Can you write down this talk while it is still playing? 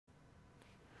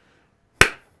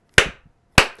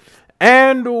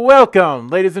And welcome,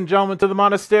 ladies and gentlemen, to the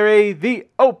Monastery, the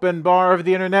open bar of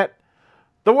the internet,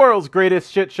 the world's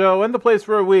greatest shit show, and the place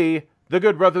where we, the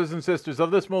good brothers and sisters of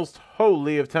this most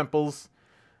holy of temples,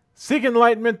 seek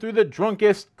enlightenment through the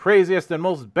drunkest, craziest, and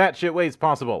most batshit ways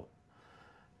possible.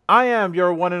 I am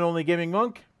your one and only gaming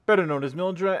monk, better known as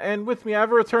Mildra, and with me I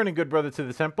have a returning good brother to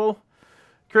the temple,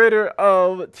 creator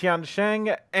of Tian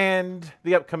Shang and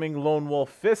the upcoming Lone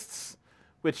Wolf Fists,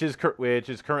 which is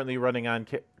currently running on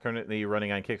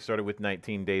Kickstarter with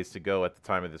 19 days to go at the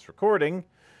time of this recording.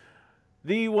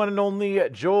 The one and only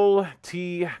Joel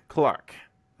T. Clark.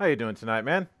 How you doing tonight,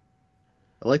 man?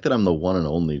 I like that I'm the one and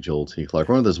only Joel T. Clark.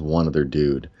 Remember this one other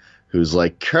dude who's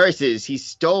like, curses, he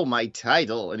stole my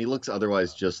title, and he looks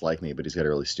otherwise just like me, but he's got a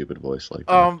really stupid voice like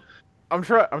that. I'm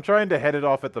trying to head it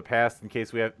off at the past in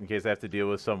case I have to deal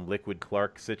with some Liquid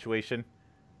Clark situation.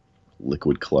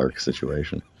 Liquid Clark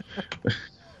situation.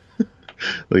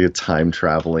 Like a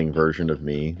time-traveling version of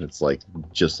me. It's like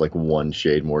just like one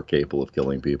shade more capable of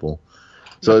killing people.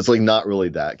 So it's like not really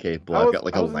that capable. I've got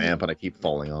like a lamp and I keep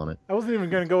falling on it. I wasn't even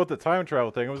gonna go with the time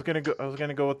travel thing. I was gonna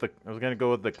go with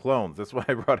the clones. That's why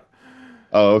I brought it.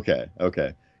 Oh, okay.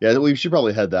 Yeah, we should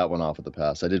probably head that one off at the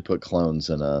pass. I did put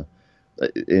clones in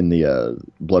the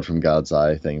Blood from God's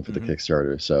Eye thing for the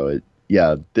Kickstarter. So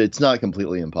it's not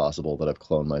completely impossible that I've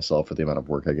cloned myself for the amount of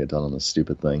work I get done on this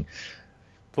stupid thing.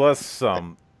 Plus, I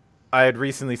had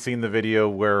recently seen the video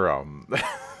where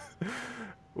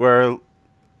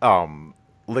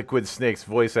Liquid Snake's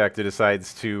voice actor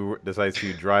decides to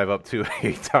drive up to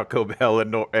a Taco Bell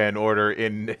and order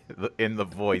in the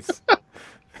voice.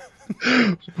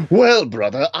 Well,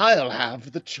 brother, I'll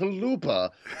have the chalupa.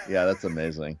 Yeah, that's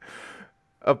amazing.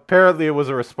 Apparently, it was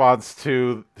a response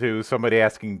to somebody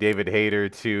asking David Hayter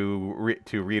to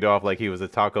read off like he was a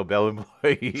Taco Bell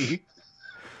employee.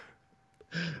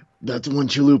 That's one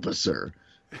chalupa, sir.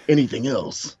 Anything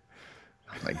else?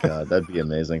 Oh my god, that'd be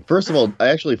amazing. First of all, I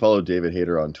actually follow David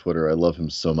Hayter on Twitter. I love him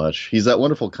so much. He's that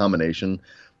wonderful combination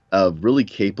of really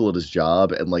capable at his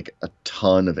job and like a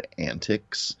ton of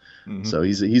antics. Mm-hmm. So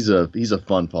he's a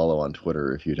fun follow on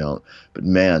Twitter if you don't. But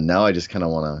man, now I just kind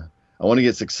of want to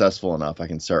get successful enough I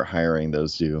can start hiring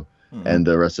those two and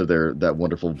the rest of that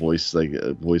wonderful voice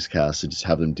cast and just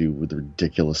have them do with the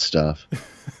ridiculous stuff.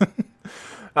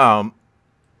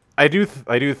 I do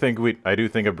think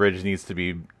a bridge needs to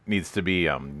be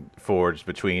forged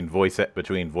between voice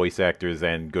actors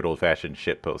and good old fashioned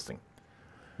shit posting.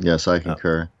 Yes, I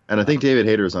concur, and I think David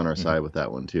Hayter is on our side with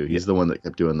that one too. He's the one that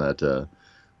kept doing that.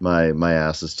 My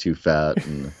ass is too fat,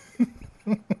 and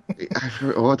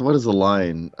what is the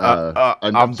line?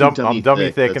 I'm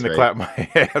dummy thick, and the clap my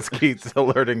ass keeps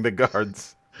alerting the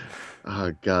guards.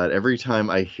 Oh god! Every time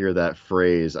I hear that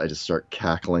phrase, I just start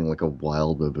cackling like a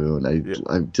wild baboon.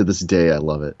 I to this day, I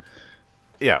love it.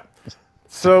 Yeah.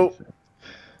 So,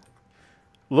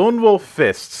 Lone Wolf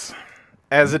Fists,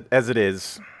 as it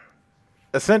is,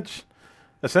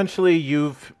 essentially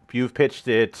you've pitched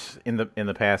it in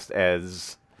the past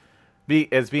as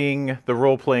being the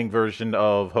role playing version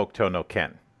of Hokuto no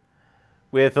Ken,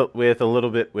 with a little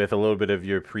bit of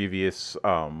your previous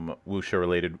wuxia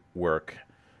related work.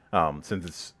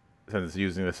 Since it's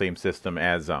using the same system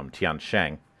as Tian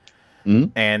Shang,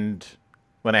 and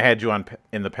when I had you on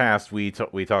in the past, we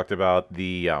talked about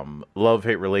the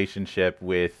love-hate relationship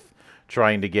with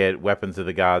trying to get Weapons of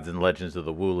the Gods and Legends of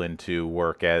the Wulin to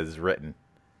work as written.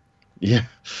 Yeah.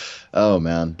 Oh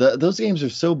man, those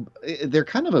games are they're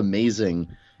kind of amazing.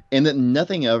 And that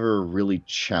nothing ever really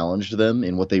challenged them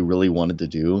in what they really wanted to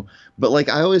do. But, like,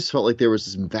 I always felt like there was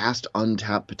this vast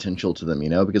untapped potential to them,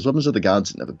 because Weapons of the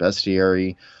Gods didn't have a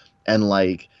bestiary. And,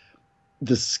 like,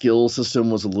 the skill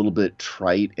system was a little bit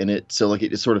trite in it. So, like,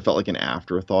 it just sort of felt like an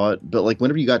afterthought. But, like,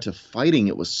 whenever you got to fighting,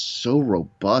 it was so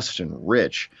robust and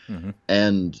rich. Mm-hmm.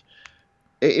 And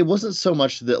it wasn't so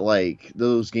much that, like,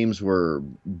 those games were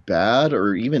bad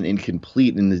or even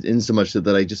incomplete in so much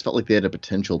that I just felt like they had a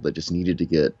potential that just needed to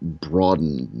get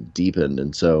broadened, deepened.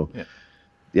 And so,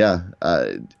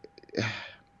 they're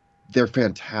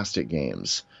fantastic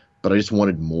games, but I just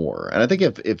wanted more. And I think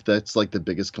if that's, like, the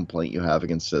biggest complaint you have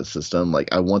against a system, like,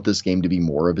 I want this game to be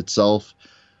more of itself,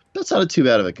 that's not too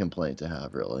bad of a complaint to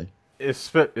have, really.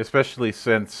 Especially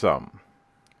since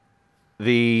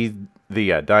the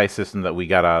die system that we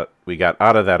got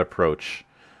out of that approach,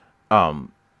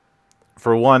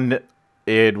 for one,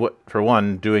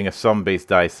 doing a sum-based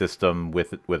die system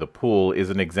with a pool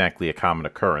isn't exactly a common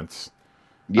occurrence.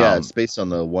 Yeah, it's based on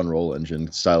the one roll engine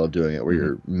style of doing it, where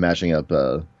you're matching up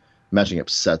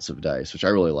sets of dice, which I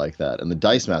really like that, and the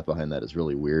dice math behind that is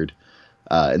really weird,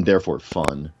 and therefore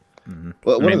fun. Hmm.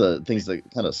 Well, I one of mean, the things that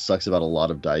kind of sucks about a lot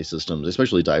of die systems,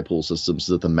 especially die pool systems, is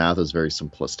that the math is very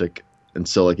simplistic. And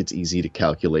so, like, it's easy to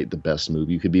calculate the best move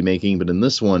you could be making. But in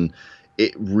this one,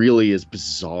 it really is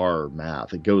bizarre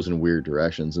math. It goes in weird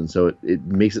directions. And so it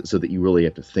makes it so that you really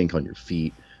have to think on your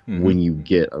feet hmm when you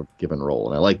get a given roll.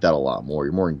 And I like that a lot more.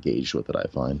 You're more engaged with it, I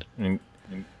find. I mean,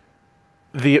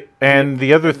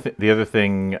 the other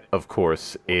thing, of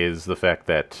course, is the fact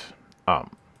that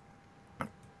um,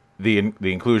 the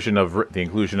inclusion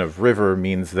of river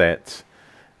means that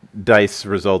dice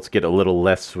results get a little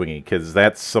less swingy, because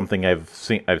that's something I've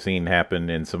seen happen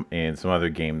in some other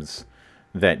games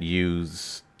that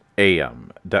use a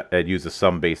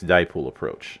sum based die pool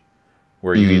approach,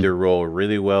 where you Hmm. either roll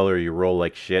really well or you roll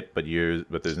like shit, but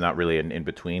there's not really an in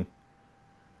between.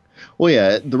 Well,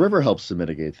 yeah, the river helps to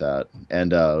mitigate that,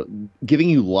 and giving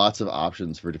you lots of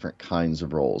options for different kinds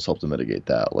of rolls help to mitigate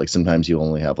that. Like sometimes you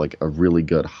only have like a really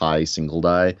good high single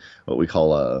die, what we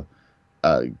call a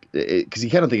because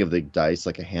you kind of think of the dice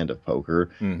like a hand of poker,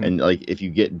 Hmm. and like if you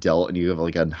get dealt and you have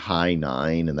like a high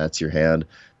nine and that's your hand,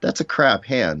 that's a crap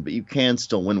hand, but you can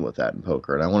still win with that in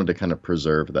poker. And I wanted to kind of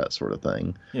preserve that sort of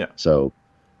thing. Yeah. So,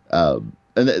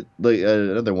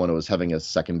 another one was having a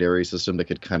secondary system that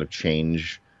could kind of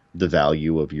change the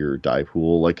value of your die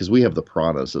pool, like because we have the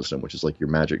Prana system, which is like your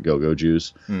magic go-go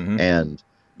juice, Hmm. and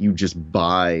you just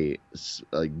buy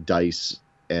like dice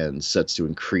and sets to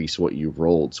increase what you've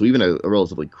rolled. So even a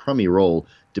relatively crummy roll,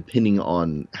 depending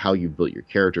on how you built your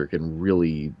character, can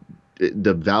really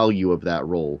the value of that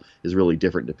roll is really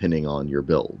different depending on your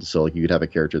build. So like you could have a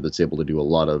character that's able to do a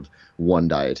lot of one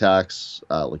die attacks,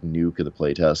 like Nuke in the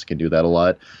playtest can do that a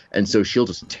lot, and so she'll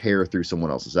just tear through someone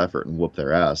else's effort and whoop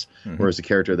their ass. Hmm. Whereas a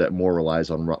character that more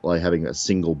relies on like having a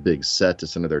single big set to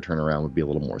center their turnaround would be a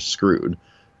little more screwed.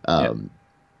 Yeah. Um,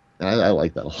 and I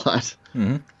like that a lot.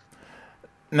 Hmm.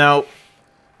 Now,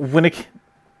 when it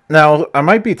now I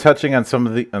might be touching on some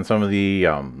of the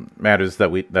matters that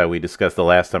we discussed the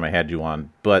last time I had you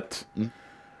on, but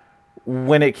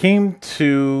when it came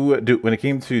to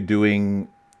doing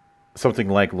something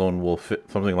like Lone Wolf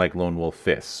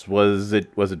Fists, was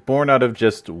it born out of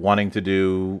just wanting to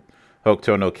do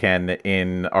Hokuto no Ken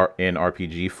in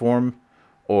RPG form,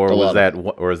 or A was lot of that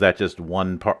it. or is that just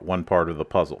one part of the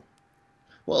puzzle?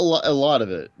 Well, a lot of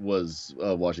it was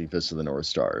watching Fist of the North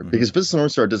Star Hmm. because Fist of the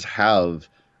North Star does have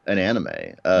an anime,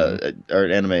 Hmm. or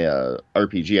an anime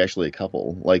RPG. Actually, a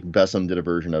couple. Like Bessem did a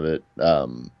version of it.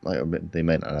 They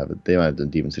might not have it. They might have done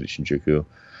Demon City Shinjuku.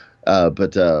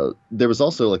 But there was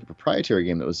also like a proprietary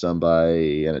game that was done by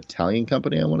an Italian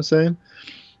company, I want to say,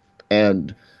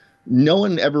 and no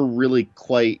one ever really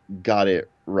quite got it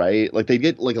right. Like they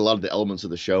get like a lot of the elements of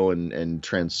the show and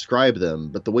transcribe them,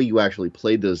 but the way you actually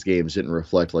played those games didn't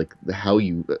reflect like how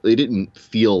you. They didn't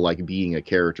feel like being a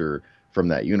character from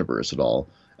that universe at all.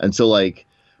 And so like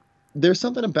there's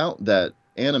something about that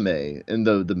anime and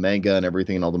the manga and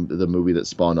everything and all the movie that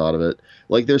spawned out of it.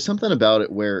 Like there's something about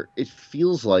it where it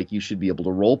feels like you should be able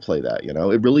to role play that, you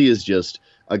know? It really is just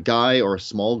a guy or a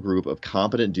small group of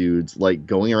competent dudes like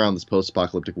going around this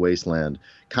post-apocalyptic wasteland,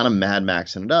 kind of Mad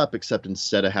Maxing it up, except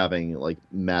instead of having like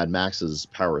Mad Max's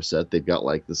power set, they've got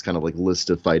like this kind of like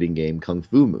list of fighting game kung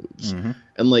fu moves. Hmm.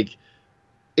 And like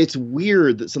it's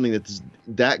weird that something that's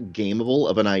that gameable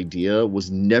of an idea was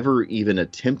never even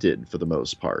attempted for the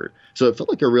most part. So it felt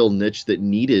like a real niche that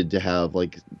needed to have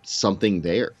like something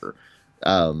there.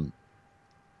 Um,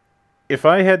 If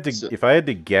I had to, so, if I had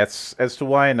to guess as to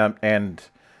why,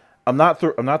 I'm not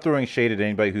throwing shade at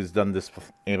anybody who's done this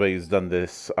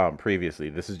previously.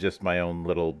 This is just my own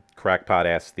little crackpot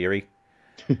ass theory.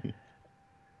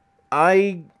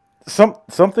 I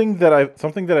something that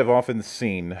I've often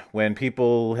seen when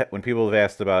people have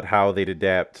asked about how they'd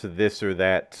adapt to this or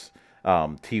that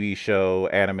TV show,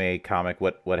 anime, comic,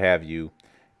 what have you,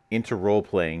 into role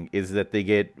playing, is that they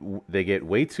get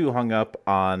way too hung up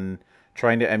on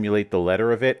trying to emulate the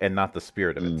letter of it and not the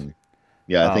spirit of it. mm,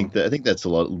 yeah, Um, I think that's a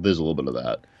lot. There's a little bit of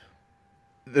that.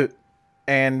 the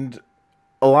and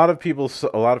a lot of people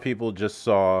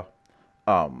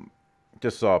um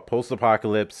just saw post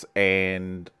apocalypse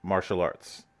and martial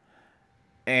arts.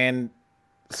 And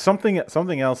something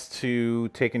else to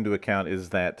take into account is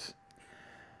that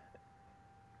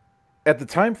at the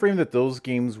time frame that those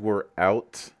games were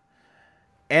out,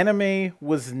 anime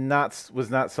was not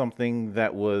something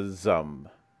that was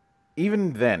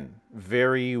even then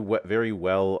very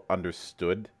well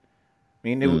understood. I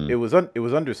mean, it Mm, it was it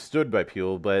was understood by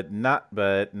people, but not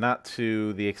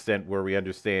to the extent where we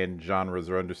understand genres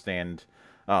or understand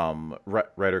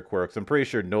writer quirks. I'm pretty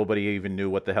sure nobody even knew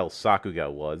what the hell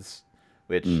Sakuga was,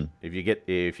 which mm. if you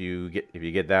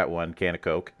get that one, can of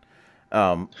Coke.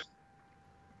 Um,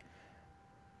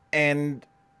 and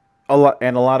a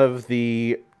lot of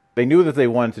they knew that they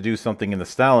wanted to do something in the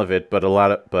style of it, but a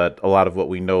lot of what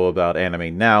we know about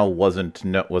anime now wasn't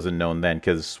known then,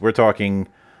 because we're talking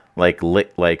like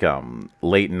late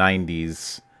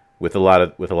 90s with a lot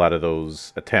of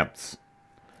those attempts.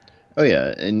 Oh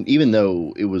yeah, and even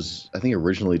though it was, I think,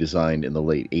 originally designed in the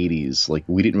late '80s, like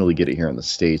we didn't really get it here in the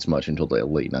States much until the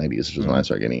late '90s, which is when I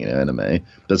started getting into anime.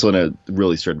 That's when it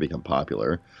really started to become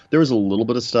popular. There was a little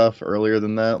bit of stuff earlier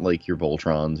than that, like your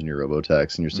Voltrons and your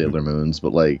Robotechs and your Sailor Moons,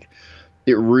 but like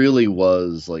it really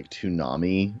was like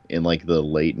Toonami in like the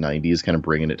late '90s, kind of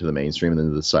bringing it to the mainstream, and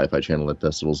then the Sci-Fi Channel and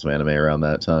festivals of anime around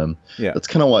that time. Yeah. That's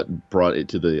kind of what brought it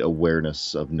to the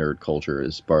awareness of nerd culture,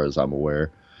 as far as I'm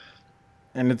aware.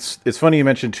 And it's funny you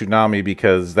mentioned Toonami,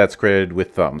 because that's credited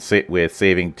with with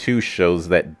saving two shows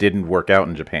that didn't work out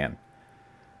in Japan.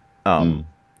 Mm.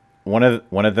 One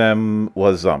of them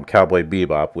was Cowboy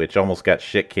Bebop, which almost got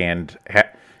shit canned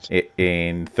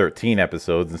in 13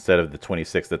 episodes instead of the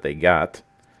 26 that they got.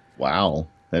 Wow,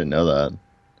 I didn't know that.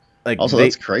 Like Also,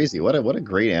 that's crazy. What a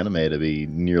great anime to be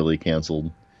nearly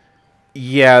canceled.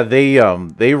 Yeah, they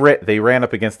ran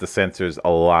up against the censors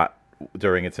a lot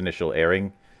during its initial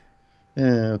airing.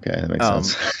 Yeah, okay, that makes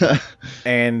sense.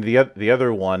 And the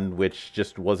other one, which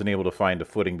just wasn't able to find a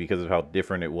footing because of how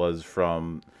different it was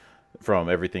from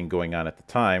everything going on at the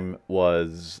time,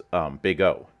 was Big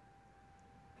O.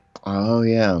 Oh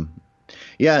yeah,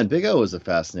 yeah, and Big O was a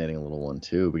fascinating little one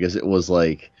too because it was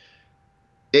like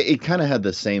it kind of had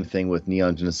the same thing with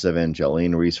Neon Genesis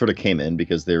Evangelion, where you sort of came in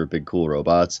because they were big cool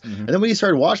robots, and then when you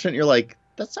started watching it, you're like,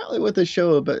 that's not really what this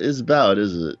show is about,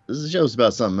 is it? This show's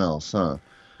about something else, huh?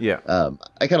 Yeah.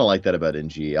 I kind of like that about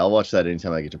NG. I'll watch that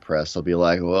anytime I get depressed. I'll be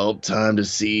like, well, time to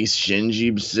see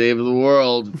Shinji save the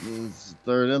world. It's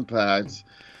Third Impact.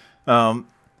 Um,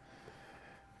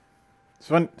 it's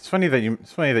funny that you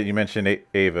mentioned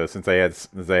Ava, since I had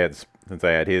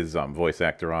his voice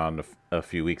actor on a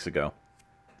few weeks ago.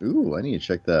 Ooh, I need to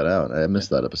check that out. I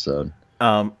missed that episode.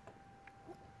 But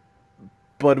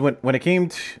when it came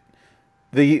to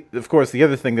of course, the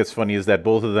other thing that's funny is that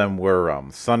both of them were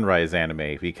Sunrise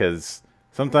anime, because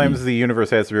sometimes the universe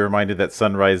has to be reminded that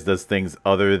Sunrise does things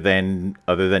other than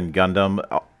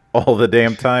Gundam all the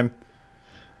damn time.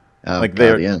 Oh, like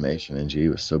God, the animation in G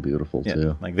was so beautiful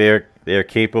too. Like they're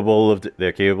capable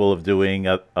of doing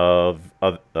of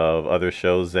other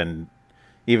shows, and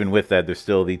even with that, they're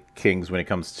still the kings when it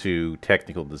comes to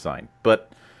technical design. But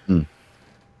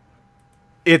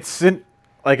it's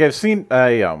like I've seen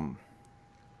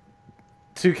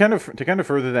to kind of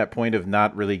further that point of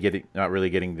not really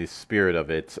getting the spirit of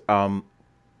it. A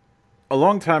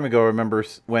long time ago, I remember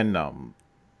when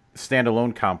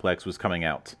Standalone Complex was coming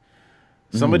out.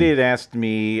 Somebody had asked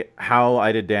me how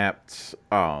I'd adapt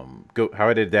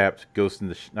Ghost in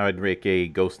the how I'd make a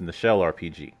Ghost in the Shell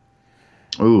RPG.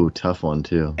 Ooh, tough one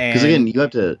too. Because again, you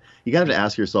have to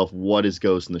ask yourself, what is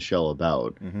Ghost in the Shell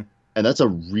about? And that's a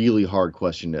really hard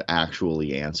question to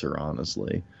actually answer,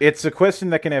 honestly. It's a question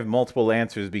that can have multiple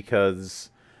answers, because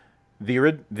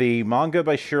the manga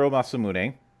by Shiro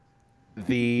Masamune,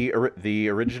 the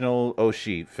original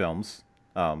Oshi films,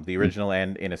 the original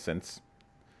and Innocence,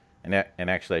 and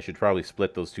actually I should probably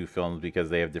split those two films because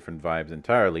they have different vibes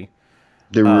entirely.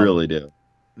 They really do.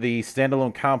 The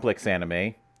Standalone Complex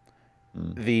anime,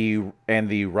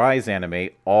 the Rise anime,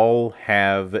 all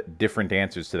have different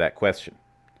answers to that question.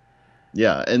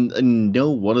 Yeah, and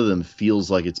no one of them feels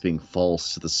like it's being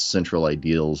false to the central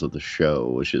ideals of the show,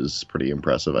 which is pretty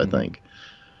impressive, I think.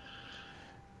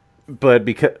 But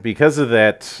because of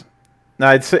that,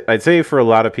 I'd say for a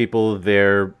lot of people,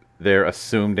 their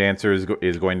assumed answer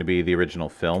is going to be the original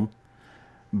film.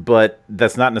 But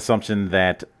that's not an assumption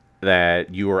that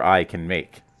you or I can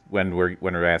make when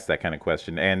we're asked that kind of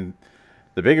question. And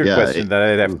the bigger question that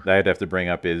I'd have to bring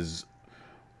up is,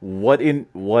 what in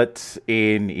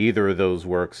either of those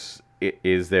works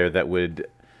is there that would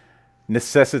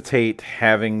necessitate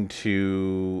having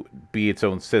to be its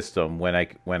own system when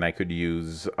I could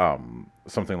use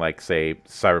something like, say,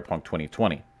 Cyberpunk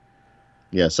 2020?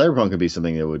 Yeah, Cyberpunk could be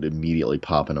something that would immediately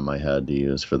pop into my head to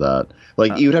use for that.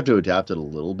 Like, you would have to adapt it a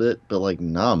little bit, but like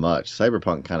not much.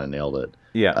 Cyberpunk kind of nailed it.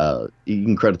 Yeah. You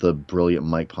can credit the brilliant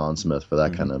Mike Pondsmith for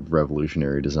that kind of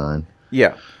revolutionary design.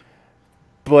 Yeah.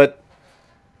 But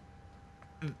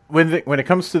when it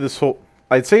comes to this whole,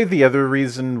 I'd say the other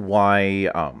reason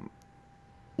why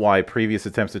previous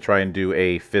attempts to try and do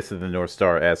a Fist of the North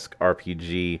Star-esque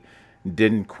RPG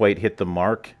didn't quite hit the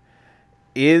mark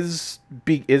is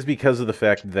because of the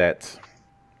fact that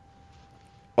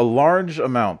a large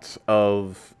amount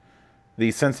of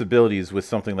the sensibilities with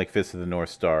something like Fist of the North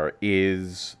Star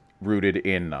is rooted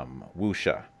in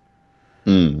wuxia,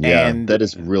 Yeah, And that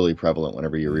is really prevalent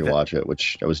whenever you rewatch it,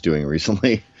 which I was doing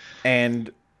recently.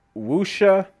 And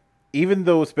wuxia, even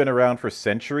though it's been around for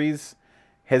centuries,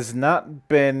 has not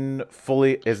been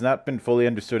fully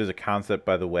understood as a concept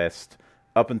by the West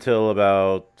up until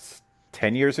about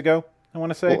 10 years ago, I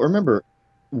want to Well, say. remember,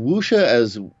 wuxia,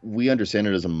 as we understand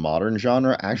it as a modern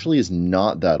genre, actually is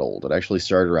not that old. It actually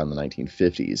started around the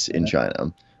 1950s in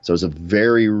China. So it's a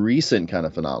very recent kind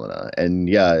of phenomena. And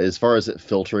yeah, as far as it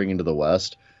filtering into the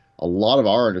West, a lot of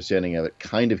our understanding of it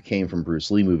kind of came from Bruce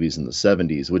Lee movies in the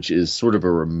 70s, which is sort of a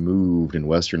removed and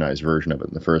westernized version of it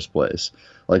in the first place.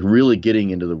 Like really getting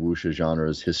into the wuxia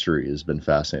genre's history has been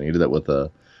fascinating. I did that with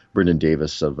Brendan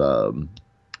Davis of uh,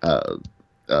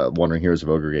 Wandering Heroes of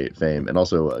Ogre Gate fame, and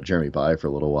also Jeremy Bai for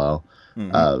a little while. Hmm.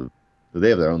 Uh, they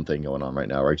have their own thing going on right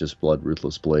now, Righteous Blood,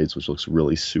 Ruthless Blades, which looks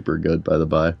really super good by the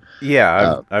by. Yeah,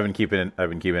 Uh, I've been keeping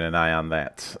an eye on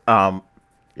that. yeah,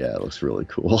 it looks really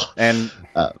cool. And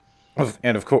Uh,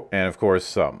 and of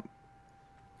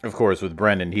course with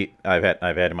Brendan, I've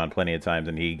had him on plenty of times,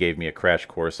 and he gave me a crash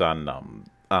course on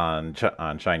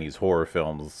Chinese horror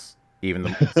films,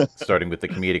 starting with the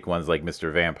comedic ones like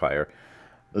Mr. Vampire.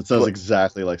 that sounds But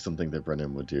exactly like something that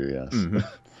Brendan would do. Yes. mhm.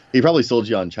 He probably sold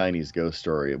you on Chinese Ghost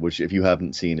Story, which, if you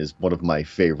haven't seen, is one of my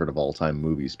favorite of all time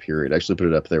movies, period. I actually put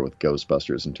it up there with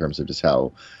Ghostbusters in terms of just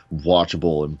how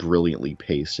watchable and brilliantly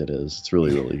paced it is. It's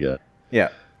really, really good. Yeah.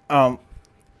 Um.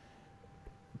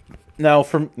 Now,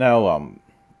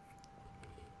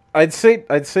 I'd say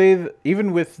the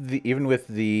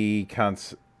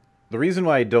reason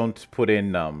why I don't put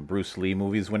in Bruce Lee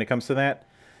movies when it comes to that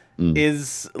Mm.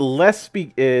 is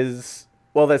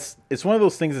well, that's it's one of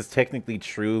those things that's technically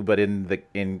true, but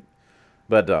even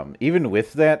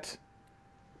with that,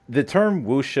 the term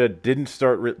wuxia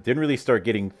didn't really start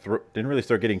getting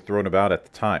thrown about at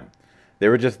the time. They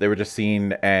were just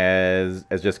seen as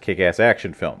just kick-ass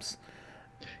action films.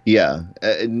 Yeah,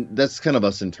 and that's kind of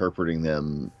us interpreting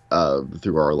them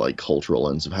through our like cultural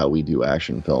lens of how we do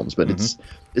action films. But Hmm.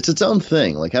 it's its own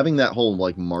thing. Like having that whole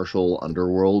like martial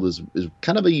underworld is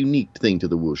kind of a unique thing to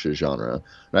the wuxia genre,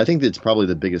 and I think that's probably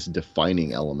the biggest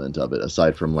defining element of it,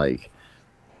 aside from like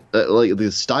the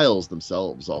styles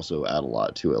themselves also add a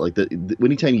lot to it. Like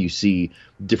anytime you see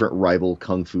different rival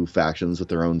kung fu factions with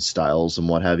their own styles and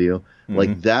what have you, Hmm.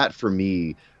 like that for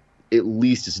me at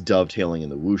least is dovetailing in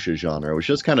the wuxia genre, which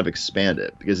does kind of expand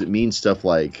it because it means stuff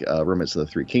like Romance of the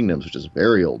Three Kingdoms, which is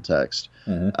very old text,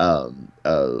 Hmm. or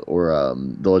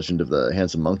The Legend of the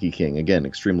Handsome Monkey King, again,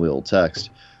 extremely old text,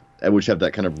 which have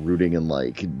that kind of rooting in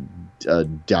like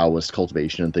Taoist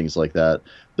cultivation and things like that.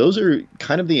 Those are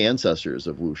kind of the ancestors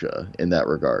of wuxia in that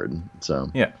regard. So,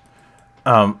 Yeah.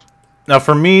 Um. Now,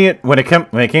 for me, when it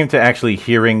came to actually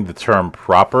hearing the term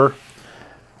proper,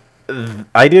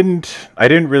 I didn't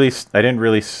really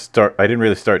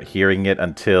start hearing it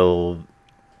until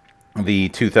the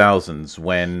 2000s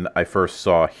when I first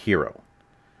saw Hero.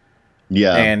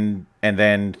 yeah, And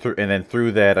then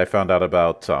through that I found out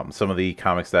about some of the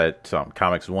comics that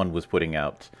Comics One was putting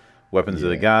out, Weapons of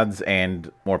the yeah. Gods,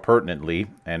 and more pertinently,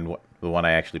 and the one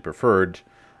I actually preferred,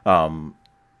 the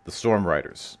Storm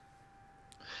Riders.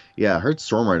 Yeah, I heard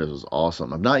Storm Riders was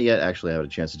awesome. I've not yet actually had a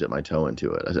chance to dip my toe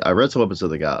into it. I read some episodes of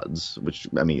the Gods, which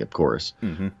I mean, of course,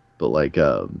 Hmm. but like,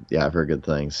 yeah, I've heard good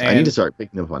things. I need to And start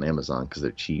picking them up on Amazon because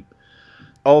they're cheap.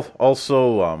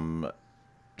 also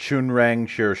Shunrang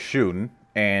Shir Shun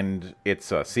and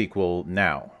its sequel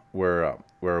Now were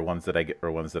ones that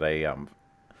I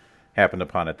happened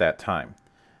upon at that time.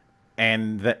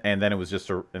 And then it was just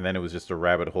a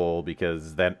rabbit hole,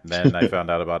 because then I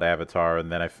found out about Avatar,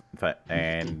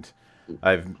 and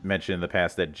I've mentioned in the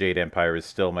past that Jade Empire is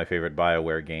still my favorite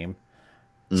BioWare game.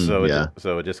 So Yeah,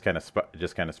 it just kind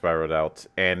of spiraled out.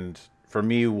 And for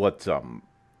me, what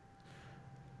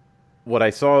I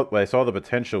saw the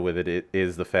potential with it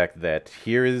is the fact that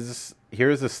here's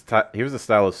a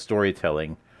style of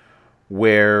storytelling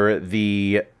where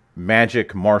the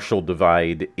magic martial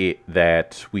divide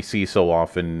that we see so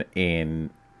often in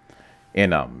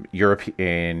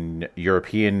European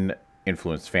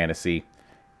influenced fantasy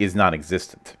is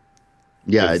non-existent.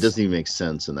 yeah, it It's doesn't even make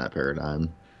sense in that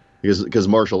paradigm because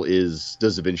martial is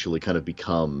does eventually kind of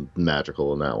become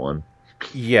magical in that one.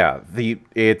 Yeah,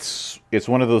 it's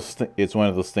one of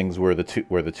those things where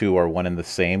the two are one and the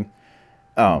same.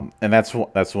 And that's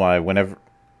why whenever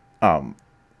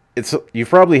it's you've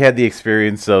probably had the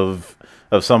experience of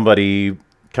somebody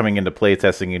coming into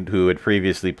playtesting and who had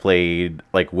previously played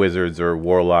like wizards or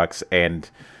warlocks, and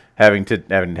having to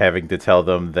tell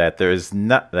them that there's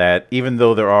not that even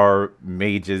though there are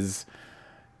mages,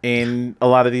 in a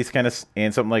lot of these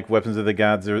and something like Weapons of the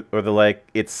Gods or the like,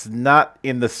 it's not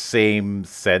in the same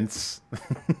sense.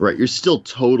 Right, you're still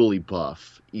totally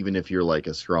buff, even if you're like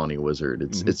a scrawny wizard.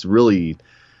 Mm-hmm. It's really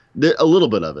a little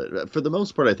bit of it. For the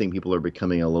most part, I think people are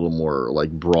becoming a little more like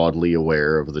broadly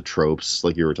aware of the tropes,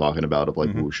 like you were talking about, of like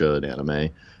wuxia and anime.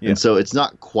 Yeah. And so it's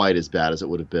not quite as bad as it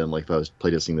would have been like if I was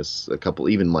playtesting this a couple,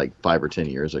 even like 5 or 10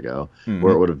 years ago,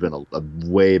 where it would have been a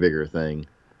way bigger thing.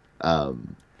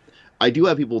 I do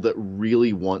have people that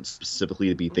really want specifically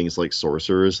to be things like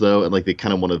sorcerers, though, and like they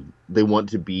kind of want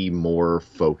to be more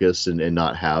focused and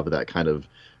not have that kind of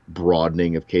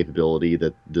broadening of capability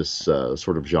that this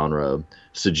sort of genre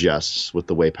suggests with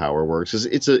the way power works. 'Cause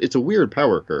it's a weird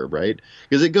power curve, right?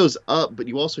 Because it goes up, but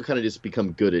you also kind of just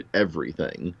become good at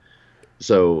everything.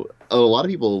 So a lot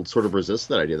of people sort of resist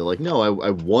that idea. They're like, no,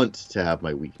 I want to have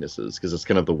my weaknesses, because it's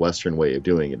kind of the Western way of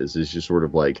doing it, is just sort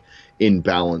of like in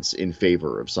balance in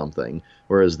favor of something.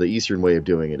 Whereas the Eastern way of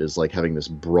doing it is like having this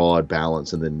broad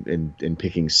balance and then in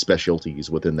picking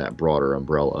specialties within that broader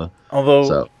umbrella.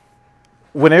 Although,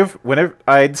 whenever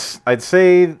I'd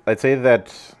say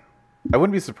that I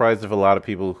wouldn't be surprised if a lot of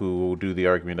people who do the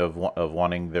argument of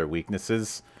wanting their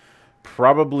weaknesses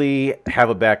probably have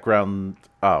a background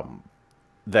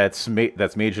that's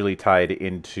majorly tied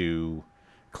into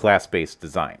class-based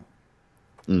design.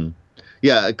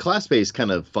 Yeah, class-based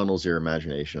kind of funnels your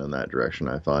imagination in that direction,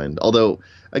 I find. Although,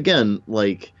 again,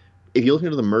 like if you look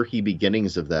into the murky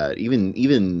beginnings of that,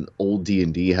 even old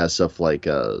D&D has stuff like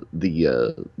the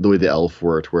way the elf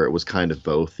worked, where it was kind of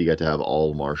both. You got to have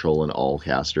all martial and all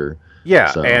caster.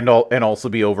 Yeah, so, and also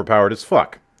be overpowered as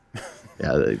fuck.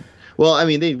 Yeah. Well, I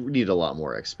mean, they need a lot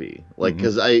more XP. Like,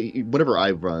 because whenever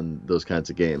I run those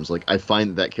kinds of games, like, I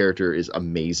find that character is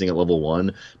amazing at level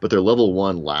 1, but their level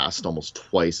 1 lasts almost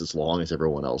twice as long as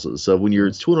everyone else's. So when you're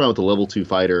tooling around with a level 2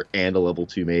 fighter and a level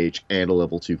 2 mage and a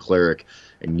level 2 cleric,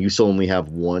 and you still only have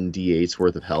 1 d8's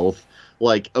worth of health,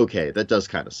 like, okay, that does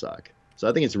kind of suck. So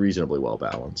I think it's reasonably well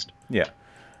balanced. Yeah.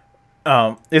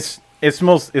 That's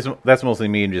mostly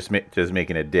me just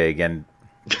making a dig, and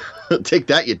take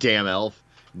that, you damn elf.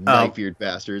 Knife-eared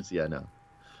bastards. Yeah, no.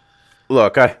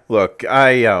 Look, I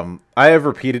have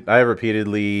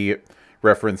repeatedly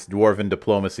referenced dwarven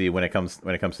diplomacy when it comes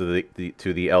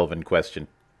to the elven question.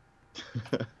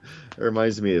 It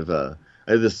reminds me of I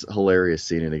had this hilarious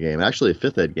scene in a game, actually a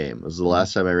 5th ed game. It was the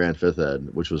last time I ran 5th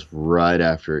ed, which was right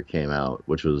after it came out,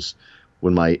 which was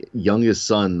when my youngest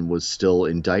son was still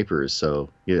in diapers. So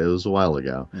yeah, it was a while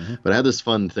ago. But I had this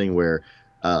fun thing where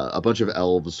a bunch of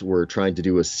elves were trying to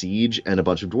do a siege, and a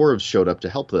bunch of dwarves showed up to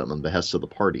help them on the behest of the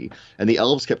party. And the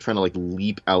elves kept trying to like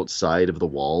leap outside of the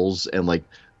walls and like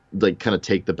kind of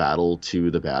take the battle to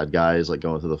the bad guys, like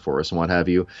going through the forest and what have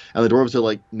you. And the dwarves are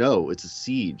like, no, it's a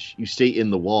siege. You stay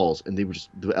in the walls. And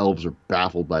the elves are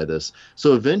baffled by this.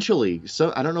 So eventually,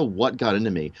 I don't know what got into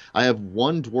me. I have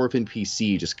one dwarf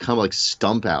NPC just come like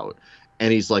stump out,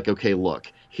 and he's like, okay,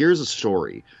 look, here's a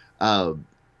story.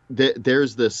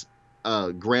 There's this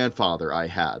grandfather I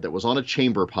had that was on a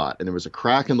chamber pot, and there was a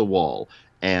crack in the wall,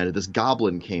 and this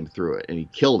goblin came through it and he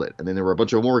killed it, and then there were a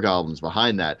bunch of more goblins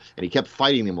behind that, and he kept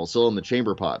fighting them while still in the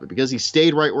chamber pot, but because he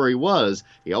stayed right where he was,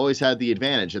 he always had the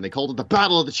advantage, and they called it the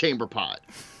Battle of the Chamber Pot.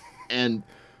 And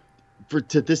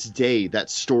to this day,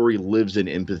 that story lives in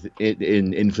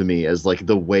infamy as like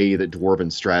the way that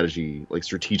dwarven strategy, like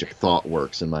strategic thought,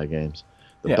 works in my games.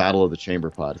 The Battle of the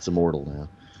Chamber Pot, it's immortal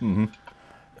now.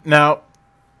 Now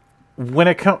when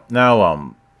it comes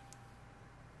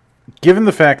given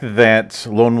the fact that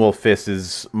Lone Wolf Fist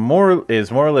is more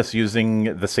or less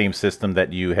using the same system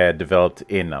that you had developed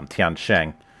in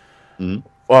Tiansheng,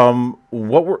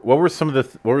 what were some of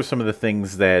the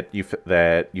things that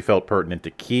you felt pertinent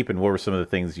to keep, and what were some of the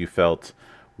things you felt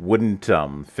wouldn't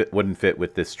fit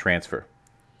with this transfer?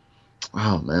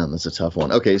 Oh man, that's a tough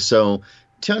one. Okay, so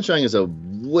Tiansheng is a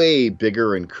way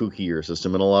bigger and kookier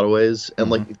system in a lot of ways,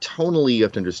 and like tonally, you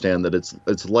have to understand that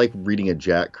it's like reading a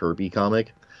Jack Kirby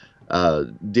comic.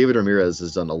 David Ramirez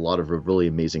has done a lot of really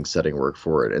amazing setting work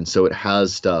for it, and so it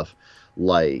has stuff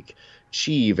like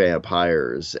chi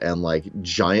vampires and like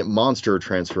giant monster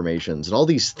transformations and all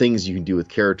these things you can do with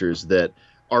characters that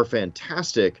are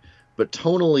fantastic, but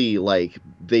tonally, like,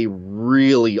 they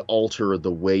really alter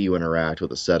the way you interact with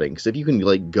the setting. Because if you can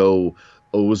like go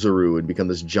Ozaru and become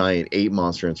this giant ape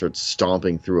monster and start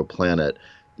stomping through a planet,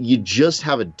 you just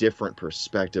have a different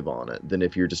perspective on it than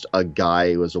if you're just a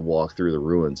guy who has to walk through the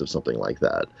ruins of something like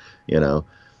that, you know?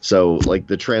 So like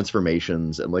the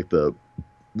transformations and like the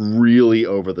really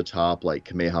over the top like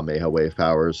Kamehameha wave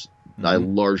powers, I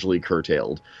largely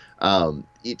curtailed.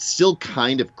 It still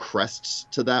kind of crests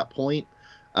to that point,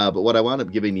 But what I wound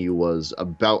up giving you was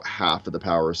about half of the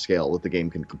power scale that the game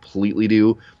can completely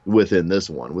do within this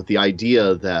one, with the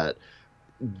idea that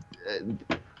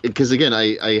because again,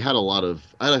 I had a lot of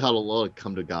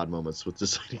come to God moments with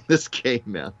designing this game,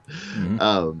 man.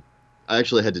 Mm-hmm. I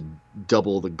actually had to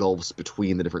double the gulfs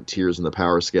between the different tiers in the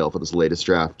power scale for this latest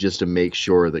draft just to make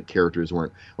sure that characters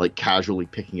weren't like casually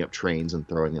picking up trains and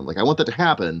throwing them. Like I want that to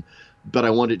happen, but I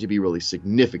want it to be really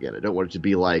significant. I don't want it to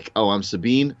be like, oh, I'm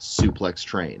Sabine, suplex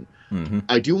train. Mm-hmm.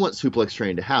 I do want suplex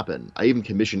train to happen. I even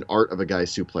commissioned art of a guy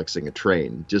suplexing a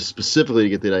train just specifically to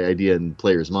get that idea in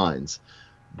players' minds.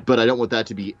 But I don't want that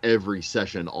to be every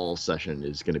session. All session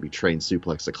is going to be train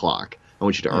suplex the clock. I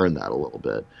want you to earn that a little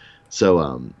bit.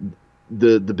 So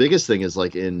the biggest thing is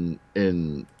like in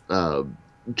Qianshang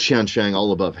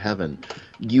All Above Heaven,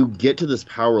 you get to this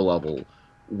power level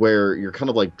where you're kind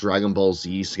of like Dragon Ball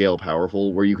Z scale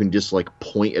powerful, where you can just like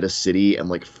point at a city and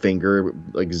like finger,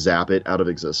 like zap it out of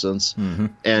existence. Mm-hmm.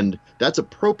 And that's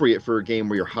appropriate for a game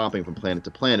where you're hopping from planet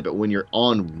to planet. But when you're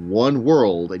on one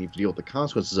world and you have to deal with the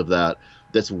consequences of that,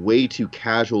 that's way too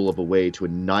casual of a way to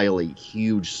annihilate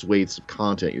huge swathes of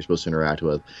content you're supposed to interact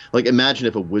with. Like imagine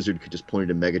if a wizard could just point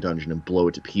at a mega dungeon and blow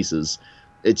it to pieces.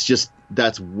 It's just,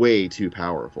 that's way too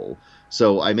powerful.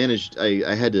 So I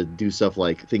had to do stuff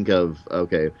like think of,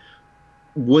 okay,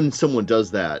 when someone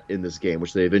does that in this game,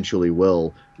 which they eventually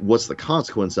will, what's the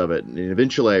consequence of it? And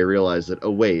eventually I realized that,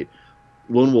 oh wait,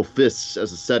 Lone Wolf Fists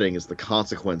as a setting is the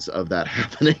consequence of that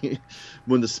happening.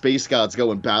 When the space gods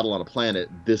go and battle on a planet,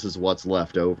 this is what's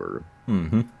left over.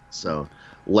 Mm-hmm. So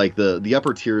like the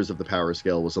upper tiers of the power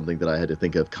scale was something that I had to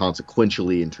think of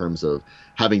consequentially in terms of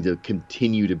having to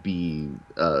continue to be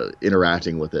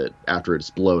interacting with it after it's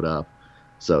blowed up.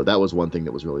 So that was one thing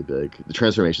that was really big. The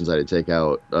transformations I had to take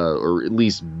out, or at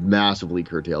least massively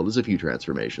curtailed. There's a few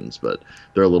transformations, but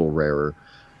they're a little rarer.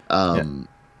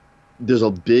 There's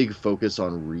a big focus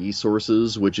on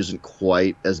resources, which isn't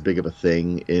quite as big of a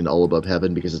thing in All Above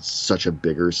Heaven because it's such a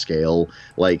bigger scale.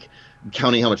 Like,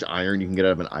 counting how much iron you can get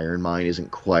out of an iron mine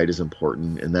isn't quite as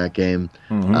important in that game.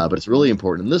 Mm-hmm. But it's really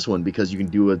important in this one because you can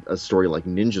do a story like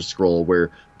Ninja Scroll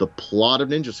where the plot of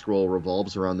Ninja Scroll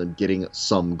revolves around them getting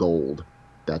some gold.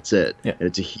 That's it. Yeah. And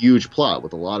it's a huge plot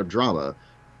with a lot of drama.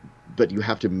 But you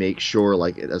have to make sure,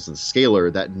 like, as a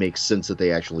scaler, that makes sense that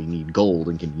they actually need gold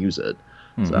and can use it.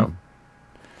 Mm-hmm. So...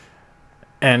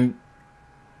 And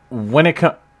when it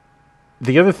comes,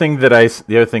 the other thing,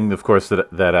 of course,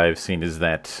 that I've seen is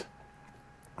that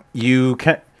you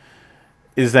kind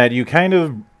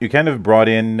of brought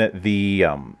in the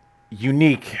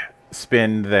unique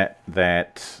spin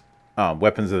that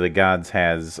Weapons of the Gods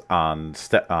has on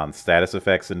status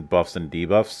effects and buffs and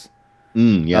debuffs. The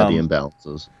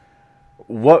imbalances.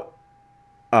 What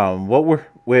we're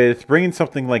with bringing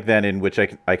something like that in, which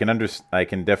I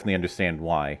can definitely understand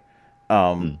why.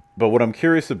 But what I'm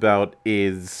curious about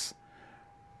is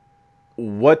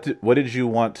what did you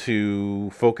want to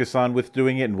focus on with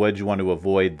doing it, and what did you want to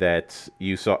avoid that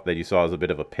you saw as a bit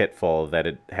of a pitfall that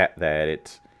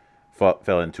it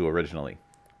fell into originally?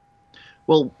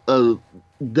 Well,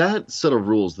 that set of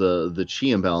rules, the chi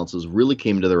imbalances, really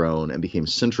came to their own and became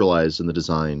centralized in the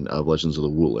design of Legends of the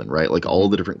Wulin, right? Like all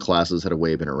the different classes had a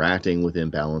way of interacting with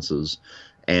imbalances,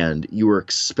 and you were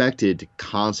expected to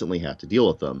constantly have to deal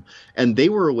with them. And they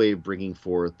were a way of bringing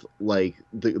forth like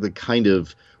the kind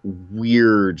of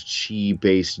weird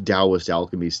chi-based Taoist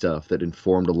alchemy stuff that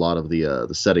informed a lot of the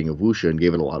setting of Wuxia and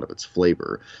gave it a lot of its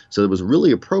flavor. So it was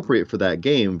really appropriate for that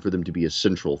game for them to be a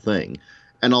central thing.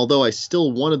 And although I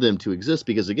still wanted them to exist,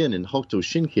 because again, in Hokuto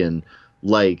Shinken,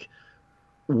 like,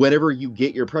 whenever you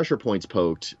get your pressure points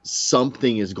poked,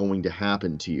 something is going to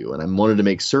happen to you. And I wanted to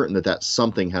make certain that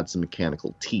something had some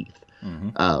mechanical teeth. Mm-hmm.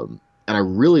 And I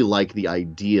really like the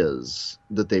ideas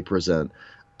that they present.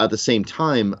 At the same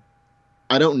time,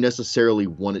 I don't necessarily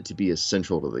want it to be as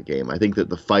central to the game. I think that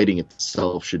the fighting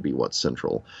itself should be what's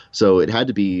central. So it had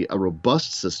to be a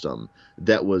robust system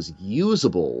that was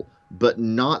usable, but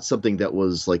not something that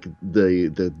was like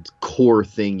the core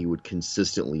thing you would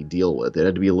consistently deal with. It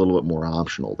had to be a little bit more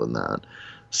optional than that.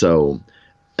 So,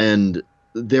 and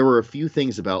there were a few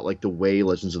things about like the way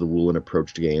Legends of the Wulin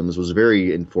approached games was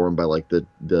very informed by like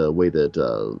the way that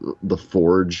the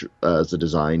Forge as a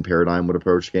design paradigm would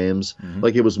approach games. Mm-hmm.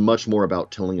 Like it was much more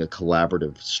about telling a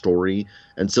collaborative story.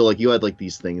 And so like you had like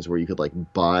these things where you could like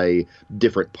buy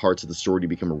different parts of the story to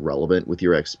become relevant with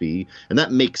your XP. And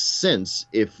that makes sense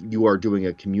if you are doing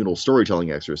a communal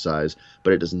storytelling exercise,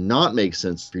 but it does not make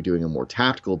sense if you're doing a more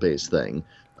tactical based thing.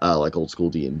 like old school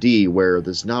D&D, where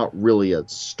there's not really a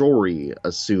story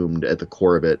assumed at the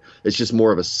core of it. It's just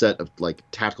more of a set of like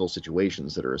tactical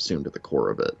situations that are assumed at the core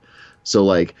of it. So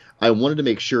like I wanted to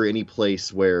make sure any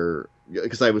place where,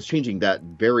 because I was changing that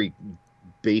very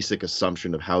basic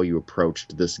assumption of how you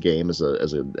approached this game as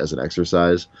an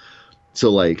exercise. So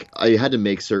like I had to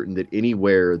make certain that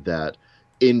anywhere that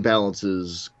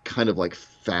imbalances kind of like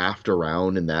faffed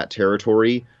around in that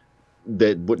territory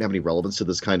that wouldn't have any relevance to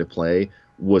this kind of play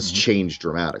was changed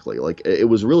dramatically. Like it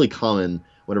was really common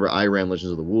whenever I ran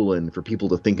Legends of the Woolen for people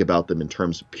to think about them in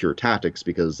terms of pure tactics,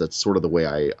 because that's sort of the way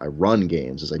I run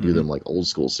games, is I do them like old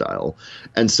school style.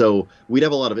 And so we'd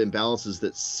have a lot of imbalances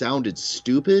that sounded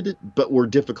stupid but were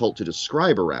difficult to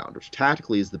describe around, which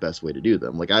tactically is the best way to do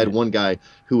them. Like I had one guy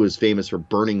who was famous for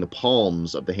burning the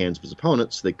palms of the hands of his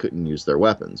opponents so they couldn't use their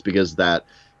weapons, because that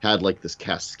had like this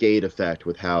cascade effect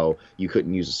with how you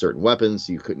couldn't use a certain weapon,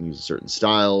 so you couldn't use a certain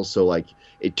style. So like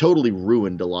it totally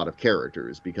ruined a lot of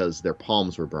characters because their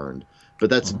palms were burned. But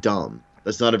that's dumb.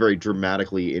 That's not a very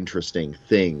dramatically interesting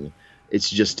thing.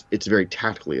 It's very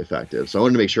tactically effective. So I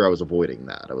wanted to make sure I was avoiding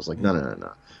that. I was like,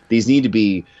 no. These need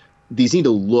to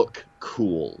look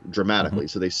cool dramatically.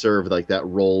 So they serve like that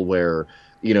role where,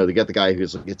 you know, they got the guy who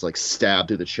gets like stabbed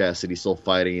through the chest and he's still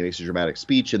fighting, he makes a dramatic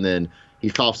speech, and then he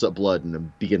coughs up blood and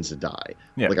then begins to die.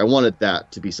 Yeah. Like I wanted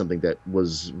that to be something that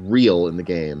was real in the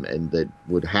game and that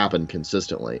would happen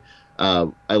consistently.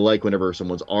 I like whenever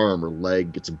someone's arm or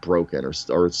leg gets broken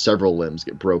or several limbs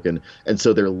get broken, and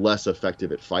so they're less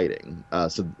effective at fighting.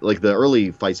 So like the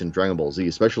early fights in Dragon Ball Z,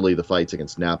 especially the fights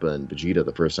against Nappa and Vegeta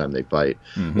the first time they fight,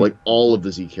 like all of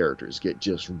the Z characters get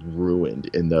just ruined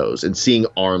in those. And seeing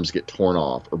arms get torn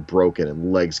off or broken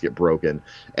and legs get broken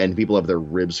and people have their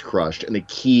ribs crushed and they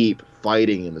keep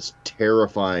fighting in this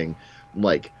terrifying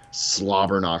like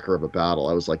slobber knocker of a battle.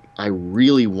 I was like, I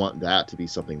really want that to be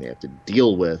something they have to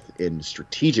deal with in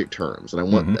strategic terms. And I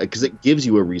want, because it gives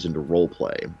you a reason to role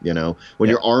play, you know, when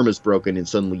your arm is broken and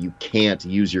suddenly you can't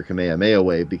use your Kamehameha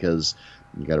wave because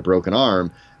you got a broken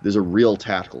arm. There's a real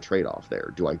tactical trade-off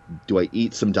there. Do I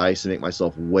eat some dice and make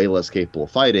myself way less capable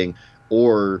of fighting,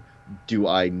 or do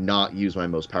I not use my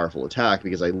most powerful attack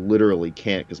because I literally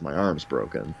can't because my arm's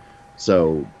broken?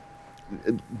 So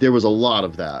there was a lot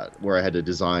of that where I had to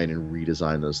design and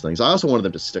redesign those things. I also wanted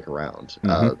them to stick around.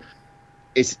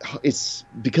 It's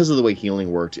because of the way healing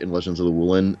worked in Legends of the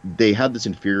Woolen. They had this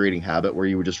infuriating habit where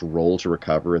you would just roll to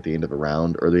recover at the end of a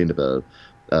round or the end of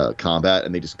a combat,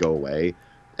 and they just go away.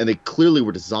 And they clearly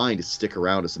were designed to stick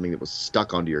around as something that was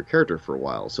stuck onto your character for a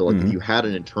while. So like if you had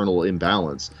an internal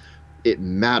imbalance, it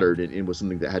mattered, and it was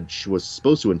something that was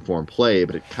supposed to inform play,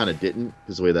 but it kind of didn't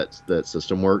because the way that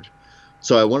system worked.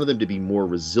 So I wanted them to be more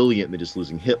resilient than just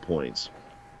losing hit points,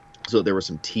 so that there were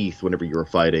some teeth whenever you were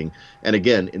fighting. And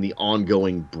again, in the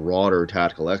ongoing broader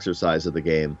tactical exercise of the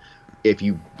game, if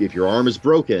your arm is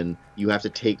broken, you have to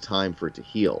take time for it to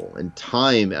heal. And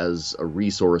time as a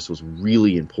resource was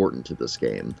really important to this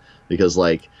game, because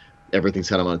like everything's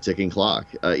kind of on a ticking clock.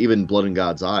 Even Blood and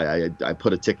God's Eye, I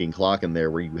put a ticking clock in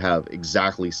there where you have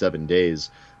exactly 7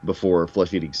 days before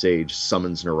Flesh-Eating Sage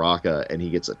summons Naraka, and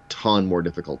he gets a ton more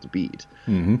difficult to beat.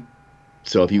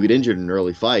 So if you get injured in an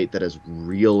early fight, that has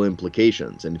real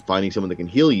implications, and finding someone that can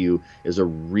heal you is a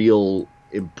real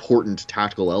important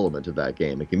tactical element of that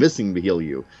game. And convincing them to heal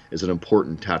you is an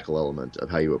important tactical element of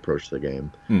how you approach the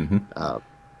game.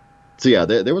 So yeah,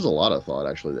 there was a lot of thought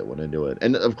actually that went into it.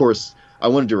 And of course, I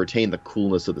wanted to retain the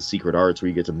coolness of the secret arts where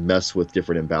you get to mess with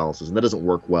different imbalances, and that doesn't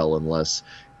work well unless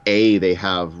A, they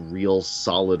have real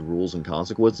solid rules and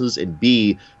consequences, and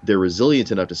B, they're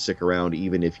resilient enough to stick around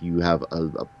even if you have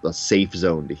a safe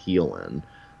zone to heal in.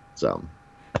 So,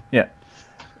 yeah.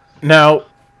 Now,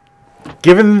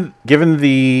 given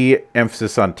the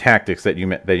emphasis on tactics that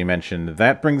you mentioned,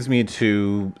 that brings me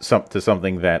to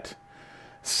something that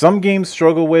some games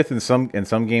struggle with, and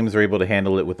some games are able to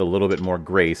handle it with a little bit more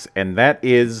grace, and that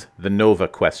is the Nova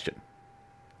question.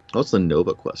 What's the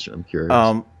Nova question? I'm curious.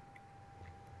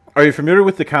 Are you familiar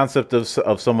with the concept of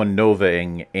someone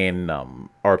novaing in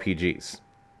RPGs?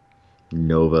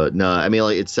 Nova? No, I mean,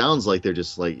 like, it sounds like they're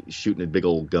just like shooting a big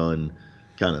old gun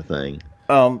kind of thing.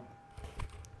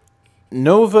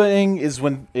 Novaing is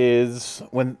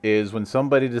when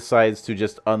somebody decides to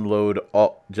just unload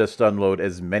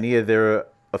as many of their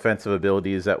offensive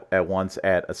abilities at once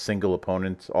at a single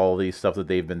opponent. All the stuff that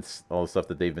they've been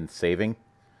saving.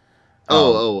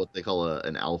 What they call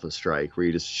an alpha strike, where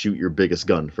you just shoot your biggest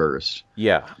gun first.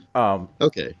 Yeah.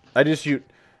 Okay.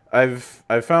 I've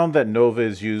found that Nova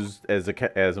is used as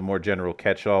a more general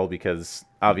catch-all, because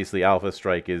obviously Alpha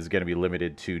Strike is going to be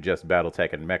limited to just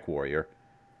BattleTech and Mech Warrior.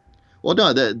 Well,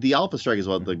 no, the Alpha Strike is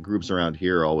what the groups around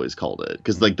here always called it,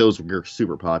 because like those were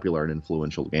super popular and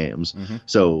influential games. Mm-hmm.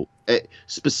 So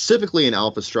specifically, an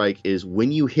Alpha Strike is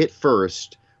when you hit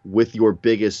first with your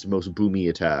biggest, most boomy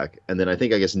attack, and then I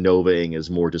guess Novaing is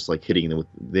more just like hitting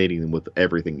them with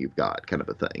everything you've got, kind of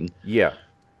a thing. Yeah.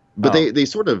 But they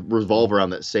sort of revolve around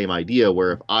that same idea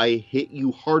where if I hit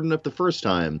you hard enough the first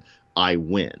time, I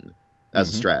win as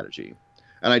a strategy.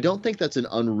 And I don't think that's an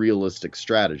unrealistic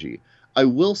strategy. I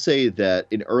will say that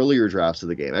in earlier drafts of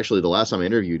the game, actually the last time I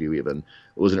interviewed you even,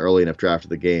 was an early enough draft of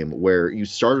the game where you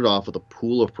started off with a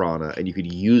pool of prana and you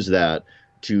could use that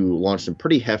to launch some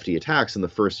pretty hefty attacks in the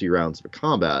first few rounds of a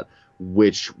combat,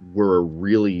 which were a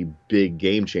really big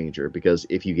game changer, because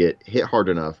if you get hit hard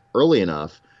enough, early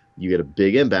enough, you get a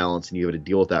big imbalance and you have to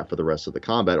deal with that for the rest of the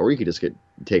combat, or you could just get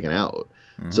taken out.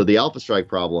 So the Alpha Strike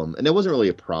problem, and it wasn't really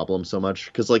a problem so much,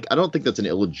 because like I don't think that's an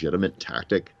illegitimate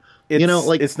tactic.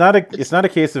 It's not a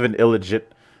case of an illegit.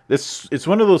 It's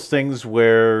one of those things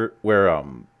where you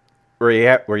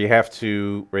have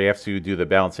to do the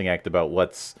balancing act about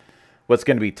what's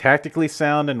going to be tactically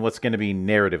sound and what's going to be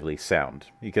narratively sound,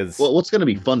 because what's going to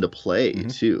be fun to play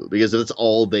too, because if that's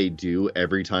all they do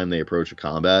every time they approach a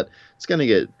combat, it's going to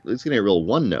get real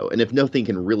one note, and if nothing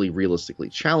can really realistically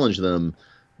challenge them,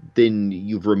 then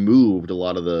you've removed a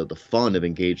lot of the fun of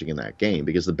engaging in that game,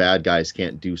 because the bad guys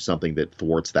can't do something that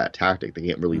thwarts that tactic. They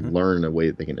can't really learn a way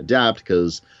that they can adapt,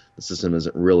 because the system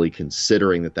isn't really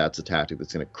considering that that's a tactic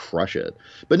that's going to crush it.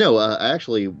 But no, I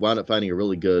actually wound up finding a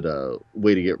really good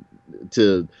way to get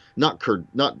to not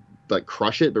like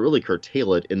crush it, but really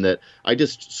curtail it, in that I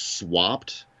just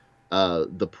swapped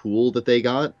the pool that they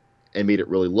got and made it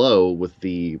really low with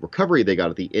the recovery they got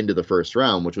at the end of the first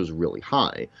round, which was really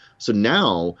high. So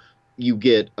now you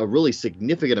get a really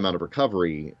significant amount of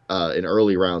recovery in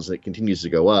early rounds, and it continues to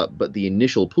go up, but the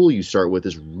initial pool you start with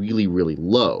is really, really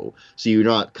low. So you're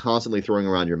not constantly throwing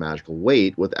around your magical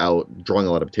weight without drawing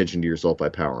a lot of attention to yourself by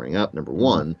powering up, number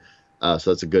one.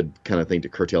 So that's a good kind of thing to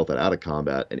curtail that out of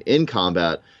combat. And in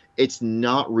combat, it's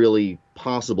not really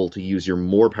possible to use your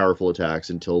more powerful attacks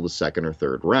until the second or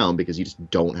third round, because you just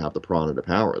don't have the prana to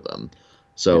power them.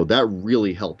 So that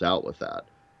really helped out with that.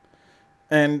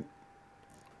 And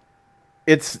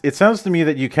it sounds to me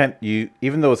that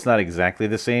even though it's not exactly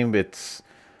the same, it's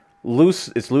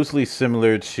loosely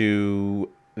similar to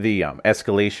the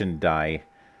escalation die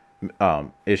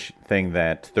ish thing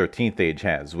that 13th Age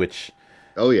has, which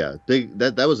oh yeah,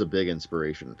 that was a big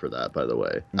inspiration for that, by the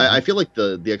way. I feel like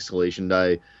the escalation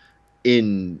die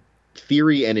in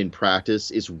theory and in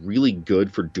practice is really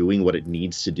good for doing what it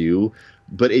needs to do,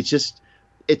 but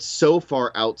it's so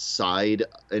far outside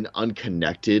and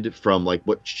unconnected from like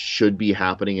what should be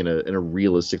happening in a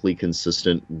realistically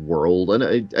consistent world.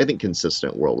 And I think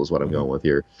consistent world is what I'm going with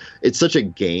here. It's such a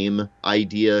game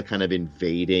idea kind of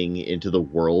invading into the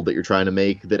world that you're trying to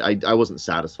make that I wasn't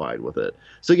satisfied with it.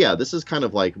 So yeah, this is kind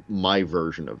of like my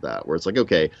version of that, where it's like,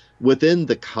 okay, within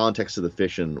the context of the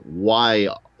fiction, why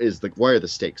are the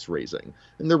stakes raising?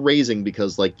 And they're raising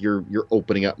because like you're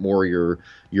opening up more your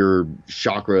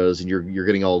chakras, and you're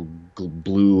getting all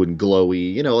blue and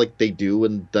glowy, like they do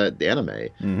in the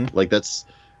anime. Like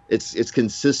it's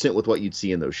consistent with what you'd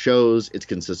see in those shows. It's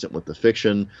consistent with the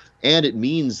fiction, and it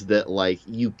means that like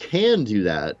you can do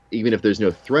that even if there's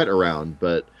no threat around,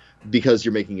 but because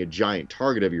you're making a giant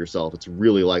target of yourself, it's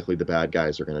really likely the bad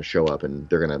guys are going to show up and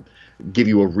they're going to give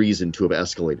you a reason to have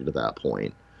escalated to that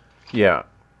point. Yeah.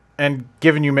 And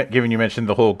given you mentioned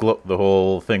the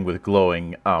whole thing with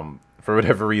glowing, for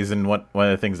whatever reason, one of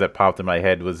the things that popped in my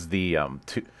head was the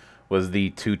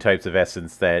two types of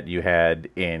essence that you had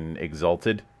in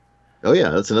Exalted. Oh yeah,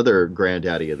 that's another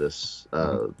granddaddy of this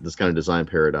this kind of design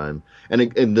paradigm.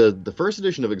 And in the first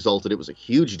edition of Exalted, it was a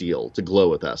huge deal to glow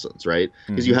with essence, right?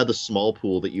 Because you had the small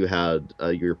pool that you had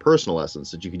your personal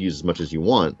essence that you could use as much as you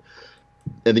want,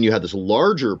 and then you had this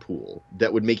larger pool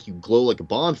that would make you glow like a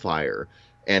bonfire,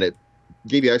 and it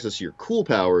gave you access to your cool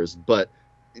powers, but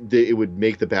it would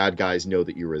make the bad guys know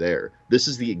that you were there. This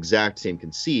is the exact same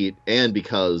conceit, and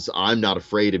because I'm not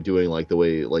afraid of doing like the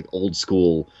way like old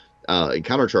school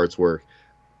encounter charts work,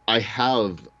 I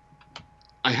have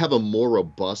a more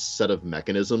robust set of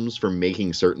mechanisms for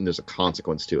making certain there's a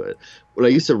consequence to it. When I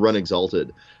used to run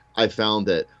Exalted, I found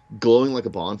that glowing like a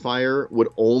bonfire would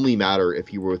only matter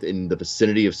if you were within the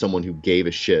vicinity of someone who gave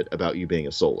a shit about you being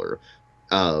a solar.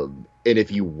 And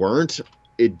if you weren't,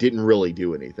 it didn't really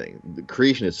do anything. The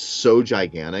creation is so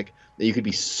gigantic that you could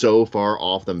be so far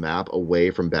off the map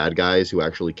away from bad guys who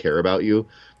actually care about you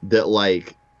that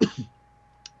like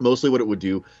mostly what it would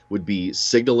do would be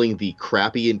signaling the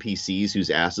crappy NPCs whose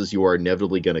asses you are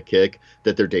inevitably going to kick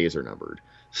that their days are numbered.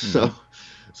 So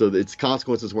So its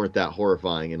consequences weren't that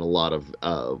horrifying in a lot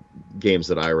of games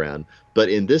that I ran. But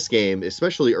in this game,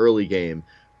 especially early game,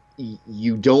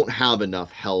 you don't have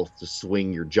enough health to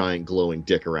swing your giant glowing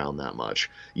dick around that much.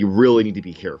 You really need to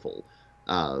be careful.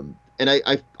 And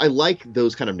I like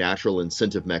those kind of natural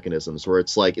incentive mechanisms where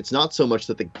it's like it's not so much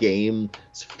that the game's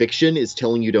fiction is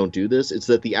telling you don't do this, it's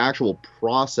that the actual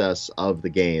process of the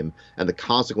game and the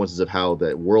consequences of how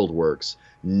the world works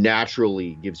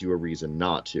naturally gives you a reason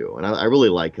not to. And I really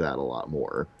like that a lot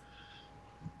more.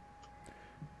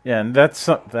 Yeah, and that's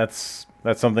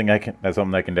something I can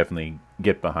definitely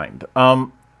get behind.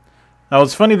 Now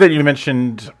it's funny that you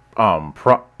mentioned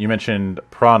you mentioned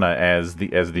prana as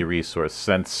the resource,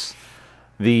 since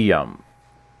the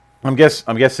I'm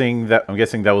guessing that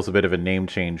was a bit of a name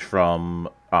change from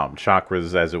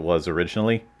chakras as it was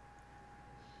originally.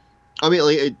 I mean,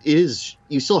 like it is.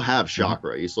 You still have Hmm.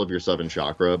 chakra. You still have your 7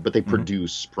 chakra, but they Hmm.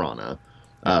 produce prana,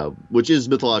 Yeah, which is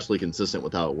mythologically consistent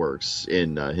with how it works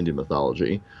in Hindu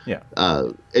mythology. yeah,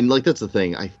 And like that's the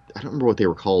thing. I don't remember what they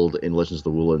were called in Legends of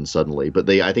the Woolen suddenly, but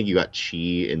they I think you got chi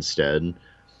instead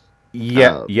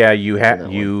yeah, yeah. in that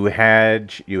one. You had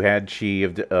chi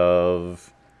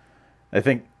of I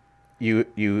think you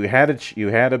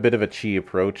had a bit of a chi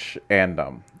approach, and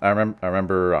I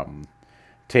remember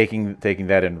taking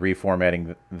that and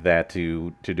reformatting that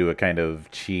to do a kind of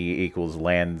chi equals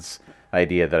lands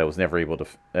idea that I was never able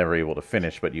to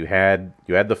finish. But you had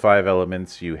the five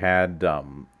elements. You had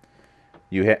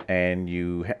and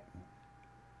you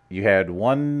had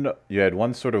one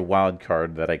sort of wild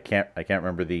card that I can't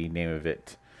remember the name of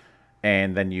it,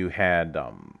 and then you had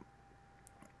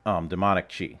demonic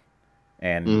chi.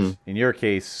 And Mhm. in your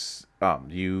case,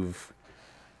 you've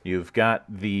got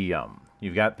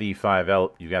the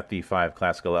five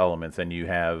classical elements, and you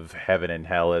have heaven and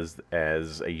hell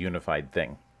as a unified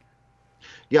thing.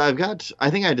 Yeah, I've got.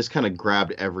 I think I just kind of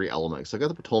grabbed every element. So I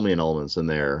got the Ptolemaic elements in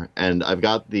there, and I've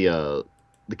got the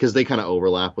because they kind of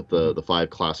overlap with Hmm. the 5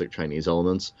 classic Chinese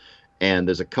elements, and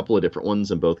there's a couple of different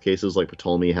ones in both cases. Like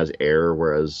Ptolemy has air,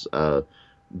 whereas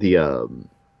the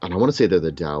and I want to say they're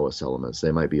the Taoist elements.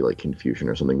 They might be like Confucian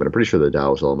or something, but I'm pretty sure the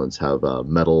Taoist elements have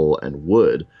metal and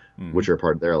wood, Hmm. which are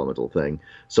part of their elemental thing.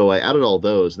 So I added all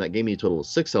those, and that gave me a total of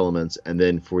 6 elements. And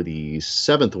then for the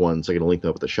seventh one, so I can link them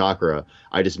up with the chakra,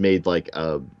 I just made like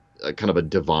a kind of a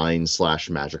divine slash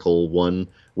magical one,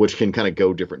 which can kind of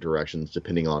go different directions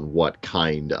depending on what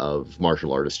kind of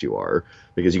martial artist you are.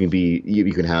 Because you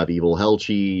can have evil hell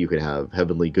chi, you can have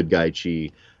heavenly good guy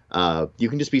chi, you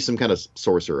can just be some kind of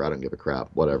sorcerer. I don't give a crap,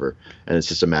 whatever. And it's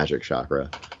just a magic chakra.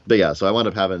 But yeah, so I wound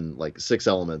up having like 6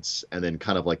 elements and then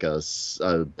kind of like a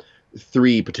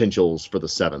 3 potentials for the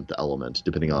seventh element,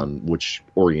 depending Hmm. on which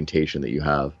orientation that you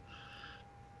have.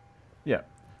 Yeah.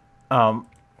 Um,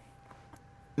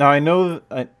 Now I know.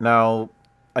 Now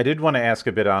I did want to ask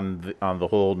a bit on the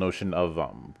whole notion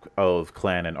of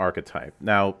clan and archetype.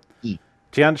 Now Mm.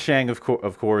 Tian Shang of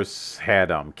course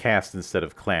had caste instead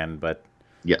of clan, but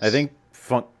I Yes. think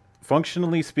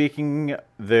functionally speaking,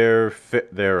 they're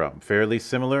fairly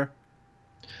similar.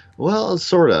 Well,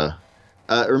 sorta.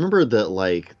 Remember that,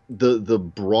 like the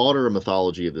broader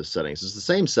mythology of this setting. So it's the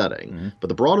same setting, Hmm. but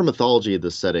the broader mythology of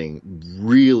this setting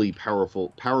really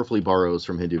powerfully borrows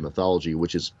from Hindu mythology,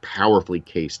 which is powerfully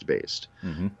caste based.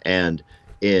 Hmm. And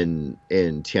in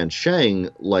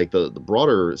Tiansheng, like the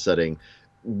broader setting,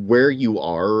 where you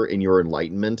are in your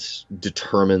enlightenment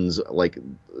determines like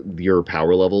your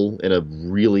power level in a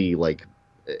really like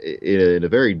in a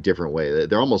very different way.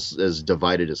 They're almost as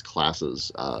divided as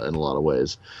classes in a lot of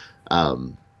ways.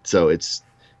 So it's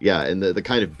yeah, and the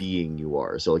kind of being you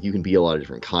are. So like you can be a lot of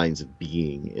different kinds of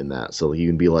being in that. So you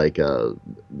can be like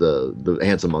the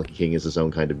handsome monkey king is his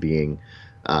own kind of being.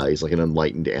 He's like an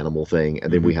enlightened animal thing,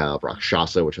 and then Hmm. we have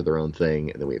Rakshasa, which are their own thing,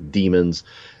 and then we have demons.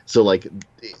 So like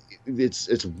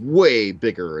it's way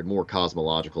bigger and more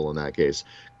cosmological in that case.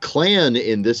 Clan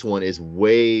in this one is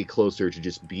way closer to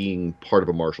just being part of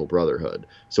a martial brotherhood.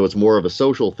 So it's more of a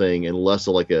social thing and less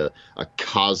of like a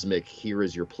cosmic here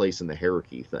is your place in the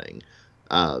hierarchy thing.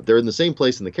 They're in the same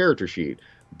place in the character sheet,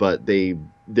 but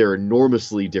they're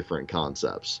enormously different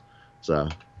concepts. So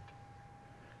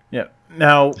Yeah.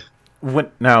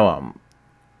 When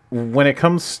it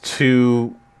comes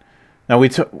to now we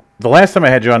took the last time I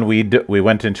had you on, we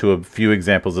went into a few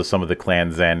examples of some of the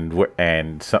clans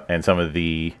and some of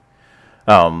the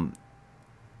um,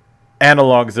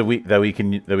 analogs that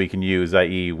we can use,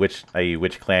 i.e. which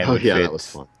clan oh would yeah, that was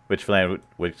fit fun.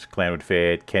 which clan would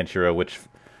fit Kenshiro,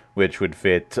 which would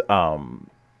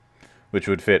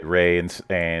fit Ray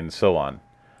and so on.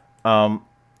 Um,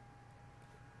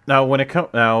 now when it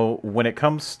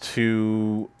comes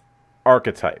to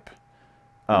archetype,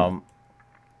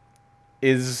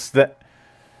 Is that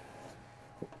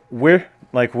where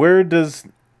does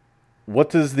what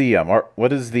does the what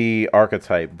does the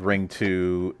archetype bring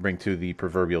to the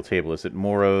proverbial table? Is it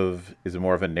more of a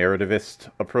narrativist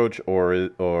approach,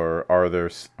 or are there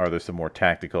some more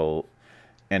tactical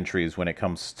entries when it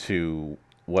comes to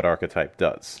what archetype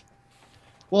does?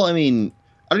 Well, I mean,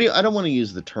 I don't want to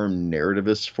use the term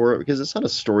narrativist for it because it's not a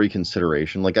story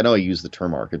consideration. Like I know I use the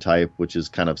term archetype, which is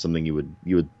kind of something you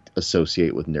would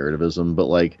associate with narrativism, but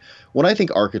like when I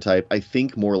think archetype, I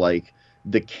think more like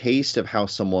the case of how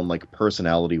someone like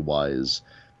personality wise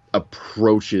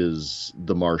approaches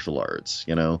the martial arts,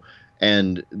 you know?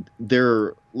 And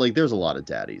there's a lot of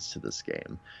daddies to this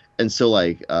game. And so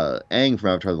like Aang from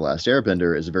Avatar: The Last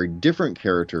Airbender is a very different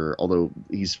character, although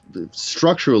he's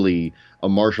structurally a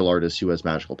martial artist who has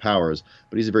magical powers,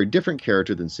 but he's a very different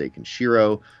character than say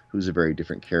Kenshiro, who's a very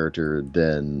different character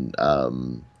than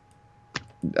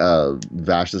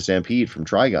Vash the Stampede from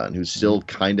Trigun, who still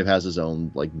kind of has his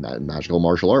own like magical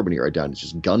martial art when you write down. It's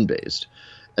just gun based,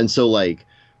 and so like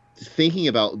thinking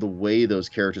about the way those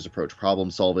characters approach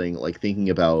problem solving, like thinking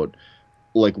about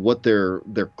like what their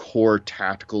core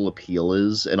tactical appeal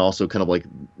is, and also kind of like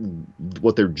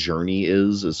what their journey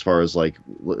is as far as like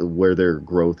where their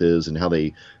growth is and how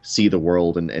they see the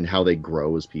world and how they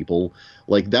grow as people.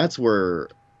 Like that's where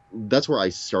I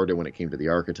started when it came to the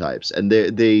archetypes, and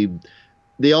they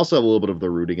also have a little bit of the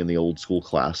rooting in the old school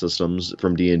class systems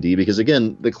from D&D, because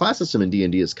again, the class system in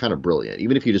D&D is kind of brilliant.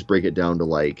 Even if you just break it down to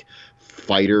like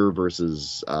fighter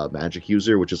versus magic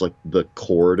user, which is like the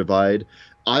core divide.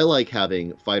 I like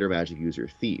having fighter, magic user,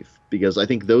 thief, because I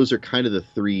think those are kind of the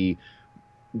three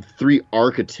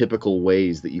archetypical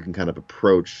ways that you can kind of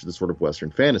approach the sort of Western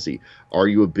fantasy. Are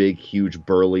you a big, huge,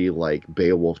 burly, like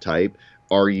Beowulf type?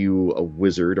 Are you a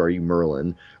wizard? Are you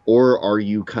Merlin? Or are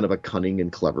you kind of a cunning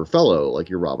and clever fellow like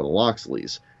your Robin and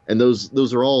Locksley's? And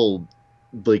those are all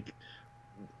like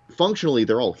functionally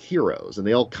they're all heroes, and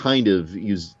they all kind of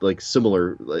use like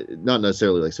similar, not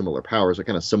necessarily like similar powers, but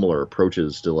kind of similar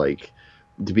approaches to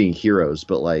being heroes.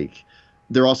 But like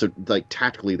they're also like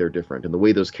tactically they're different, and the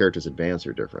way those characters advance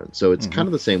are different. So it's kind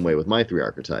of the same way with my three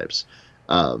archetypes.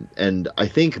 And I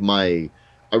think I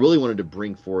really wanted to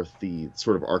bring forth the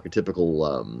sort of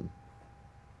archetypical,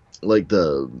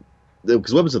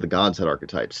 because Weapons of the Gods had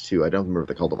archetypes too. I don't remember if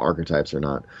they called them archetypes or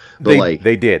not, but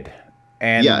they did,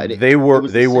 and yeah, they were.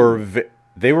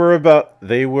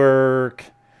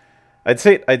 I'd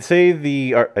say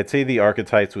the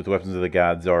archetypes with Weapons of the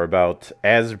Gods are about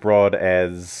as broad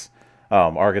as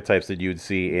archetypes that you'd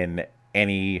see in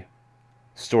any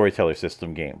storyteller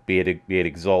system game, be it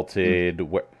Exalted.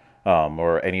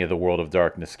 Or any of the World of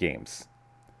Darkness games.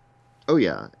 Oh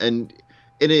yeah, and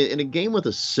in a game with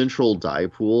a central die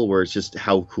pool where it's just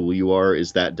how cool you are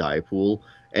is that die pool,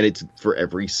 and it's for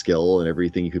every skill and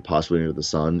everything you could possibly under the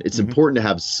sun. It's important to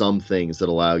have some things that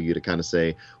allow you to kind of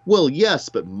say, well, yes,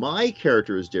 but my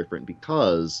character is different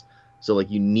because. So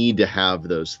like you need to have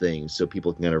those things so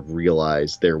people can kind of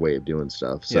realize their way of doing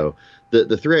stuff. So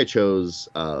the three I chose,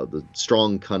 the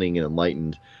strong, cunning, and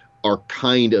enlightened, are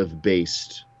kind of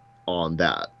based on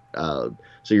that. So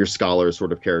your scholar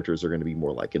sort of characters are going to be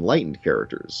more like enlightened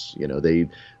characters. You know,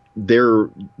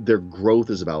 their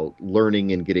growth is about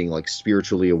learning and getting like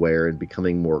spiritually aware and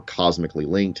becoming more cosmically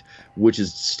linked, which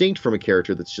is distinct from a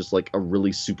character that's just like a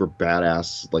really super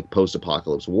badass like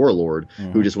post-apocalypse warlord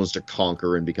who just wants to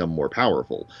conquer and become more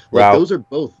powerful. Like those are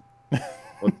both.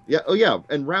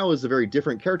 And Rao is a very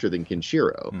different character than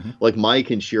Kenshiro. Like my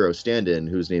Kenshiro stand-in,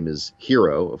 whose name is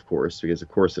Hero, of course, because of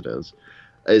course it is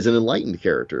an enlightened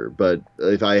character. But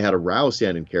if I had a Rao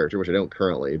stand-in character, which I don't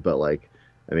currently, but like,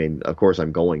 I mean, of course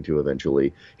I'm going to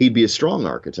eventually, he'd be a strong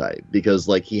archetype because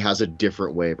like he has a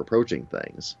different way of approaching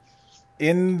things.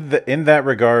 In that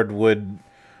regard, would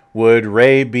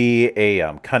Ray be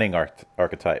a cunning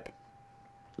archetype?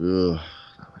 Ugh,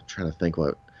 I'm trying to think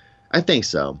what. I think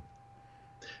so.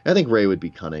 I think Ray would be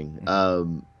cunning.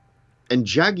 And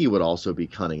Jaggi would also be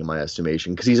cunning in my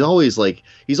estimation, because he's always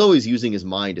using his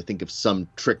mind to think of some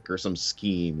trick or some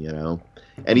scheme, you know.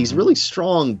 And he's really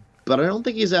strong, but I don't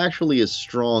think he's actually as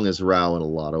strong as Rao in a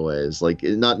lot of ways. Like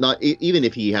not even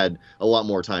if he had a lot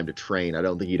more time to train, I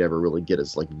don't think he'd ever really get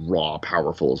as like raw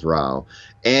powerful as Rao.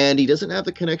 And he doesn't have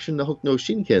the connection to Hokuno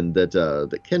Shinken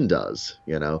that Ken does,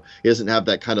 you know. He doesn't have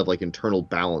that kind of like internal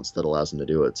balance that allows him to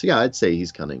do it. So yeah, I'd say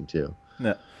he's cunning too.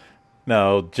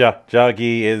 No,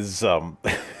 Jaggi is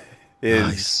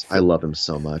nice. I love him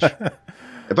so much.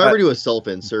 If I ever do a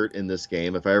self-insert in this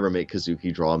game, if I ever make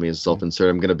Kazuki draw me as a self-insert,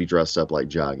 I'm going to be dressed up like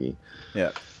Jaggi.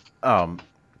 Yeah.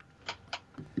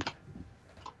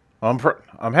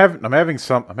 I'm having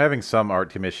some art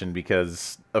commission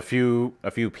because a few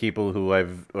people who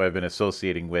I've been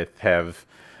associating with have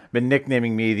been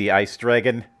nicknaming me the Ice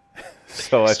Dragon.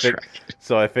 So I think Strike.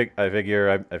 I figure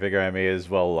I may as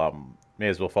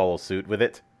well follow suit with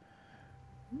it.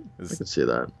 I 'Cause, can see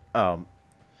that. Um,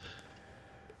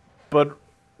 but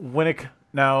when it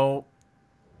now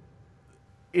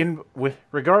in with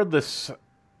regardless,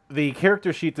 the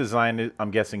character sheet design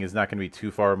I'm guessing is not going to be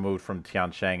too far removed from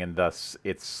Tianshang, and thus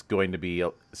it's going to be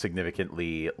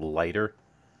significantly lighter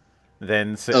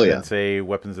than Oh than yeah. say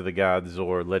Weapons of the Gods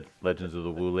or Legends of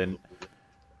the Wulin.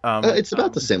 Um, It's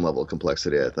about the same level of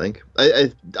complexity, I think.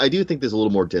 I do think there's a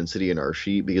little more density in our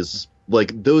sheet because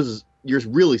like those you're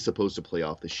really supposed to play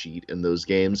off the sheet in those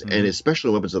games, and mhm, especially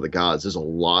in Weapons of the Gods, there's a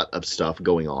lot of stuff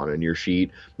going on in your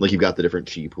sheet. Like you've got the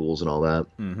different chi pools and all that,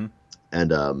 mhm,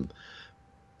 and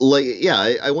like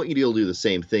yeah, I want you to be able to do the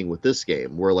same thing with this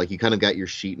game, where like you kind of got your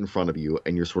sheet in front of you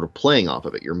and you're sort of playing off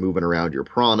of it. You're moving around your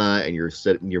prana and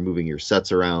you're moving your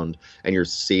sets around and you're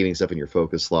saving stuff in your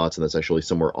focus slots, and that's actually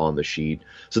somewhere on the sheet.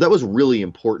 So that was really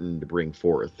important to bring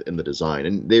forth in the design,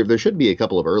 and there should be a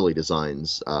couple of early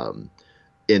designs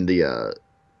in the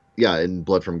yeah, in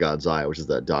Blood from God's Eye, which is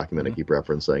that document I mhm. keep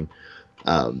referencing.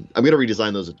 I'm going to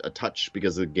redesign those a touch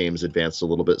because the game's advanced a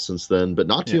little bit since then, but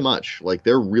not too Yeah. much. Like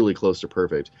they're really close to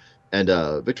perfect. And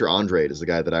Victor Andrade is the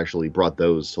guy that actually brought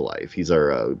those to life. He's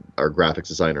our graphics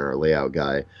designer, our layout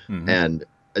guy, Mhm. and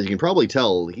as you can probably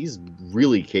tell, he's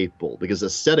really capable because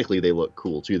aesthetically they look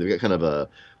cool too. They've got kind of a,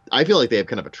 I feel like they have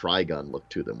kind of a Trigun look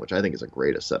to them, which I think is a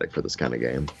great aesthetic for this kind of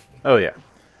game. Oh yeah.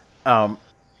 Um,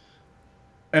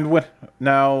 and what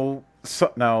now?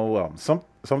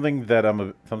 Something that I'm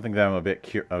a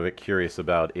bit curious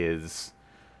about is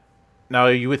now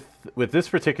you with this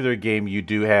particular game you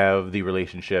do have the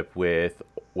relationship with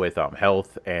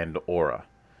health and aura.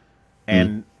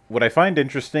 Mm. And what I find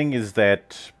interesting is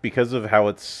that because of how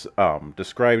it's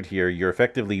described here, you're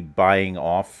effectively buying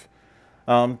off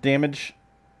damage.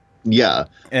 Yeah,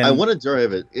 I And want to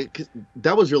drive it, 'cause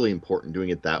that was really important doing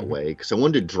it that mhm, way because I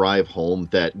wanted to drive home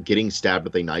that getting stabbed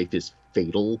with a knife is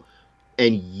fatal,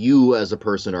 and you as a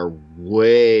person are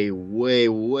way, way,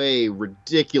 way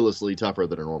ridiculously tougher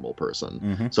than a normal person.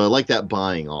 mhm, So I like that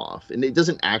buying off, and it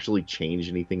doesn't actually change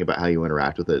anything about how you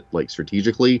interact with it, like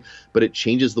strategically, but it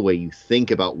changes the way you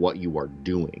think about what you are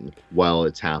doing while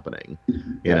it's happening.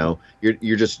 You yeah, know,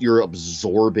 you're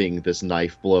absorbing this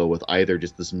knife blow with either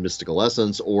just this mystical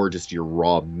essence or just your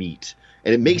raw meat,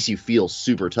 and it mhm, makes you feel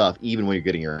super tough even when you're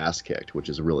getting your ass kicked, which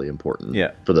is really important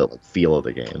yeah. for the like, feel of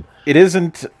the game. It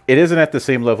isn't at the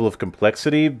same level of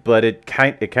complexity, but it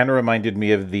kind of reminded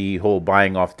me of the whole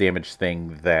buying off damage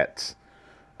thing that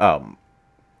um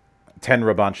Ten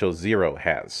Rabancho Zero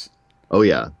has. Oh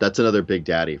yeah, that's another big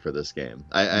daddy for this game.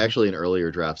 I Mhm, actually in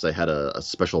earlier drafts I had a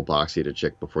special box you had to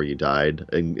check before you died,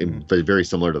 mhm, and very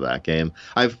similar to that game.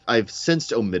 I've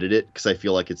since omitted it because I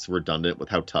feel like it's redundant with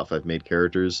how tough I've made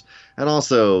characters, and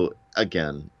also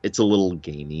again it's a little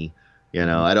gamey. You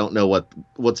know, mhm, I don't know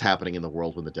what's happening in the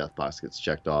world when the death box gets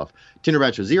checked off. Tinder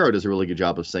Rancher Zero does a really good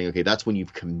job of saying, okay, that's when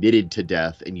you've committed to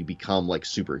death and you become like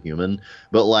superhuman.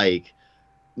 But like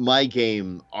my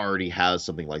game already has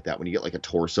something like that. When you get like a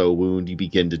torso wound, you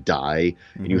begin to die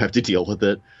and you mhm. have to deal with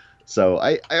it. So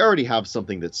I already have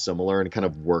something that's similar and kind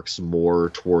of works more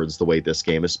towards the way this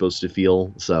game is supposed to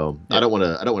feel. So Yeah, I don't want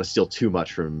to steal too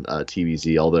much from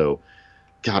TBZ. Although,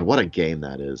 God, what a game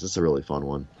that is! It's a really fun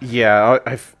one. yeah.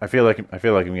 I feel like I'm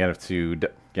gonna have to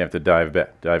dive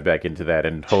back into that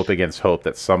and hope against hope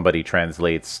that somebody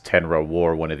translates Tenra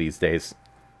War one of these days.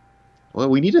 Well,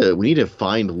 we need to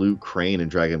find Luke Crane and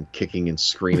drag him kicking and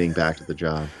screaming back to the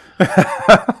job.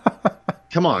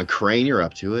 Come on, Crane, you're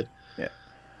up to it. Yeah.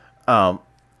 Um,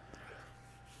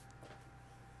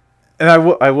 and I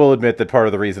will admit that part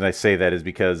of the reason I say that is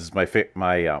because my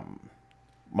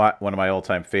one of my all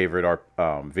time favorite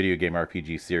video game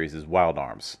RPG series is Wild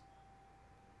Arms.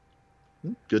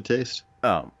 Good taste.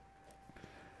 Um,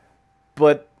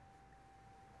 but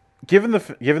given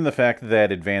the fact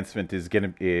that advancement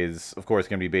is of course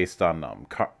gonna be based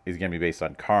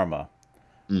on karma.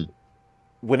 Mm.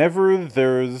 Whenever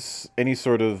there's any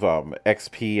sort of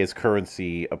XP as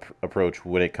currency approach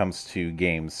when it comes to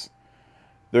games,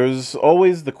 there's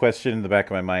always the question in the back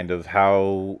of my mind of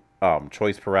how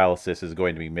choice paralysis is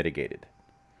going to be mitigated.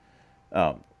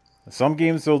 Um, some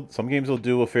games will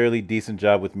do a fairly decent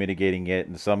job with mitigating it,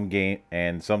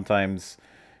 and sometimes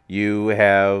you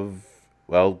have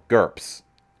GURPS,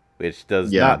 which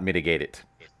does Yeah. not mitigate it.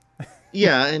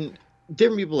 Yeah, and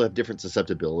different people have different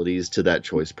susceptibilities to that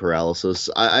choice paralysis.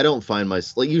 I don't find my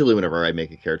like usually whenever I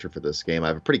make a character for this game, I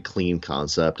have a pretty clean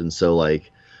concept, and so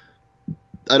like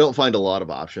I don't find a lot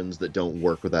of options that don't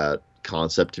work with that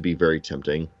concept to be very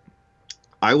tempting.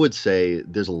 I would say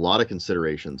there's a lot of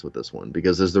considerations with this one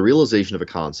because there's the realization of a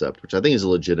concept, which I think is a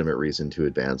legitimate reason to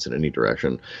advance in any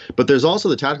direction. But there's also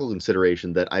the tactical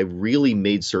consideration that I really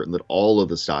made certain that all of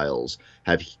the styles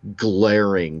have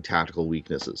glaring tactical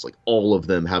weaknesses. Like all of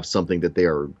them have something that they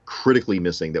are critically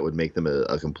missing that would make them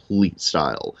a complete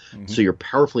style. Mm-hmm. So you're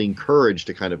powerfully encouraged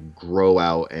to kind of grow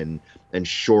out and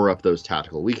shore up those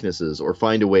tactical weaknesses or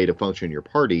find a way to function in your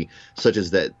party such as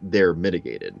that they're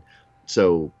mitigated.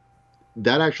 So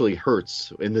that actually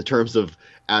hurts in the terms of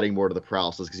adding more to the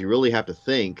paralysis because you really have to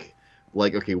think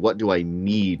like, okay, what do I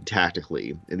need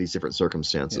tactically in these different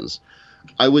circumstances?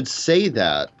 Yeah. I would say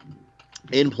that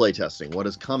in playtesting, what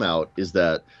has come out is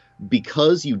that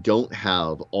because you don't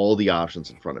have all the options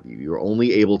in front of you, you're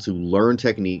only able to learn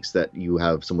techniques that you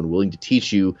have someone willing to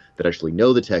teach you that actually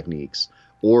know the techniques,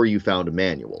 or you found a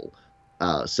manual.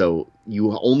 So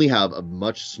you only have a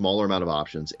much smaller amount of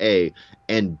options, A,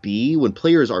 and B, when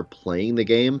players are playing the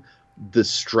game, the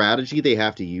strategy they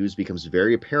have to use becomes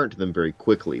very apparent to them very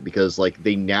quickly because like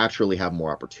they naturally have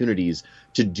more opportunities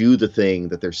to do the thing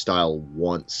that their style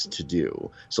wants to do.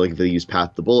 So like if they use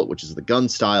Path the Bullet, which is the gun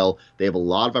style, they have a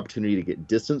lot of opportunity to get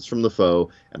distance from the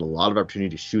foe and a lot of opportunity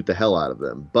to shoot the hell out of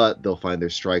them, but they'll find their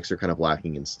strikes are kind of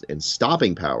lacking in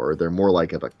stopping power. They're more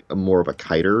like more of a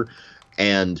kiter,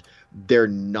 and they're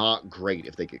not great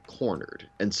if they get cornered.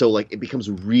 And so like it becomes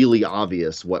really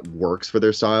obvious what works for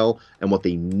their style and what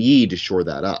they need to shore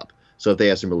that up. So if they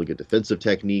have some really good defensive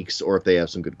techniques or if they have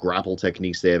some good grapple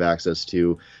techniques they have access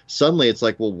to, suddenly it's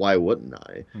like, well, why wouldn't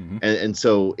I? Mm-hmm. And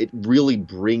so it really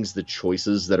brings the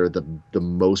choices that are the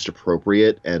most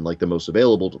appropriate and like the most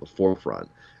available to the forefront.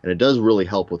 And it does really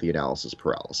help with the analysis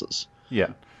paralysis. Yeah.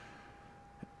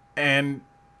 And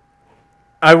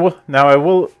I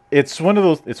will. It's one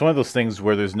of those things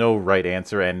where there's no right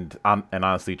answer, and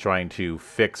honestly, trying to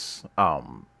fix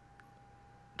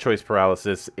choice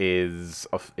paralysis is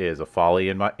a folly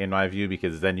in my view,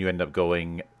 because then you end up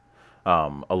going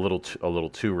a little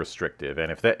too restrictive,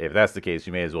 and if that's the case,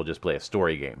 you may as well just play a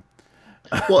story game.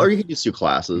 Well, or you can just do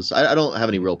classes. I don't have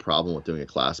any real problem with doing a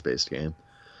class-based game.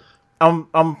 I'm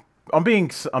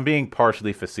being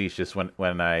partially facetious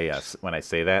when I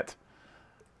say that.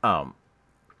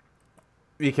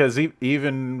 Because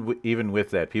even with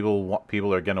that, people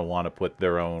are gonna want to put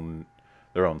their own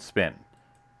spin.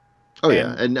 Oh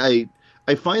yeah, and I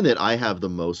find that I have the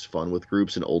most fun with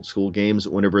groups in old school games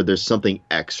whenever there's something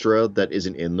extra that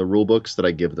isn't in the rule books that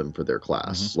I give them for their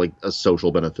class, mm-hmm. like a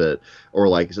social benefit, or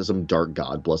like some dark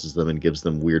god blesses them and gives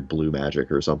them weird blue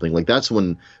magic or something. Like that's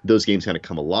when those games kind of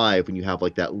come alive, when you have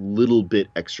like that little bit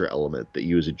extra element that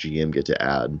you as a GM get to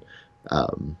add.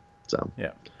 So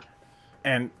yeah,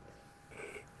 and.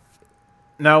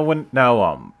 Now, when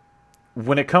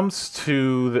it comes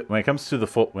to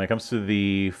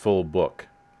the full book,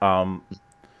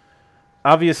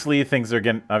 obviously things are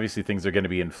going to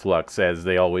be in flux, as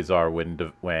they always are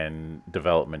when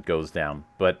development goes down.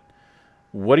 But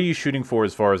what are you shooting for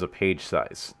as far as a page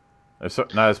size?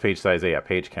 Not as page size,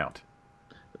 page count.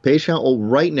 Page count, well,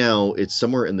 right now it's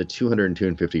somewhere in the 200 and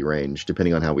 250 range,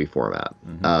 depending on how we format.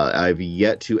 Mm-hmm. I've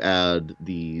yet to add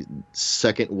the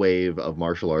second wave of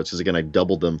martial arts, because again, I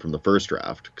doubled them from the first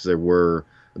draft, because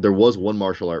there was one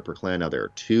martial art per clan, now there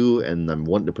are two, and I'm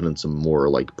wanting to put in some more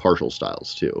like partial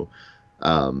styles too.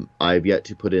 I've yet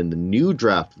to put in the new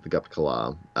draft of the Gup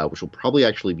Kala, which will probably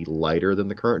actually be lighter than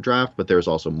the current draft, but there's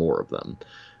also more of them.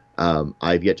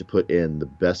 I've yet to put in the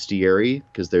bestiary,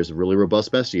 because there's a really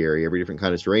robust bestiary. Every different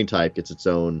kind of terrain type gets its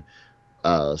own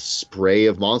spray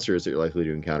of monsters that you're likely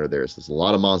to encounter there. So there's a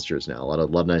lot of monsters now, a lot of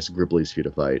nice gribblies for you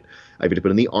to fight. I've yet to put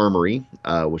in the armory,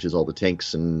 which is all the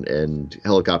tanks and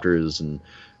helicopters and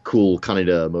cool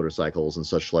Kaneda motorcycles and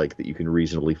such like that you can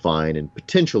reasonably find and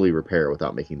potentially repair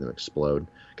without making them explode.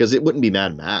 Because it wouldn't be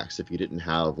Mad Max if you didn't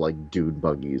have like dude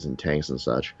buggies and tanks and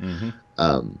such.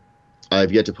 Mm-hmm.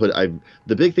 I've yet to put.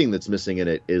 The big thing that's missing in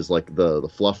it is like the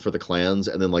fluff for the clans,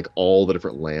 and then like all the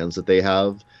different lands that they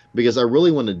have. Because I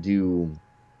really want to do,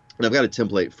 and I've got a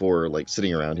template for like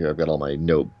sitting around here. I've got all my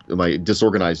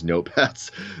disorganized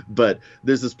notepads, but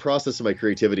there's this process of my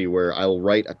creativity where I will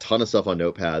write a ton of stuff on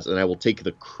notepads, and I will take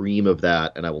the cream of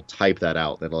that and I will type that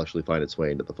out. That'll actually find its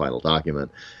way into the final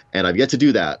document. And I've yet to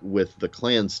do that with the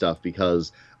clan stuff,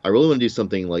 because I really want to do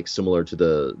something like similar to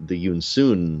the Yoon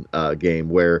Soon game,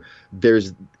 where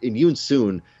there's in Yoon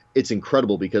Soon, it's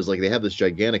incredible because like they have this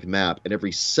gigantic map, and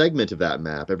every segment of that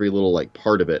map, every little like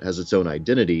part of it has its own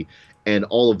identity, and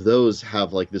all of those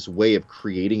have like this way of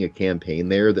creating a campaign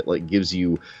there that like gives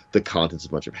you the contents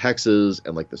of a bunch of hexes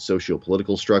and like the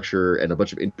socio-political structure and a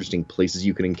bunch of interesting places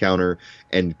you can encounter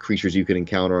and creatures you can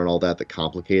encounter and all that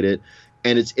complicate it.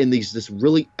 And it's in this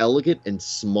really elegant and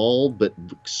small but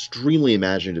extremely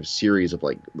imaginative series of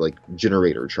like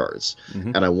generator charts.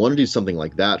 Mm-hmm. And I want to do something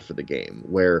like that for the game,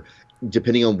 where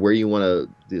depending on where you want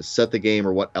to set the game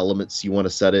or what elements you want to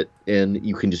set it in,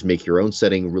 you can just make your own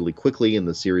setting really quickly in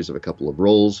the series of a couple of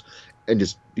rolls, and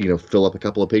just fill up a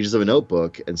couple of pages of a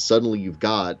notebook, and suddenly you've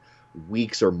got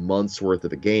weeks or months worth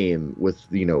of a game with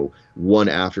one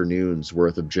afternoon's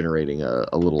worth of generating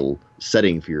a little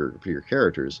setting for your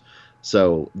characters.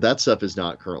 So that stuff is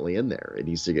not currently in there. It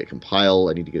needs to get compiled.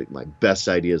 I need to get my best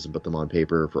ideas and put them on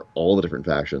paper for all the different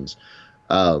factions.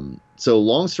 So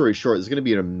long story short, it's going to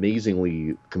be an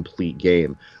amazingly complete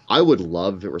game. I would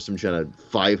love if it were some kind of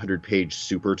 500-page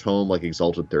super tome like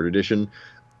Exalted 3rd Edition.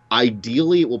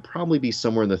 Ideally, it will probably be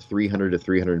somewhere in the 300 to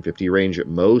 350 range at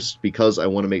most, because I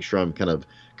want to make sure I'm kind of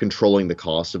controlling the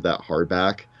cost of that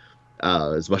hardback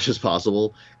as much as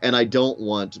possible. And I don't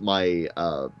want my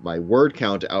my word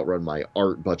count to outrun my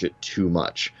art budget too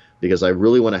much, because I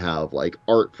really want to have like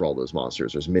art for all those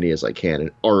monsters, or as many as I can,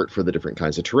 and art for the different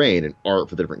kinds of terrain, and art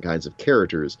for the different kinds of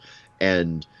characters.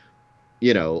 And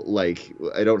like,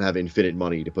 I don't have infinite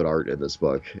money to put art in this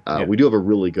book. We do have a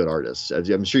really good artist.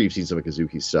 I'm sure you've seen some of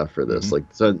Kazuki's stuff for this. Mm-hmm. Like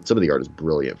some of the art is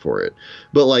brilliant for it,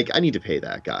 but like I need to pay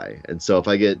that guy. And so if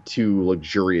I get too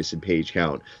luxurious in page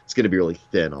count, it's going to be really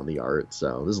thin on the art.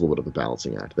 So there's a little bit of a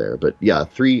balancing act there. But yeah,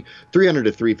 300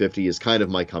 to 350 is kind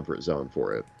of my comfort zone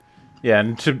for it. Yeah,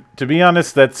 and to be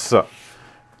honest, that's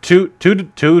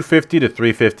 250 to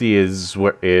 350 is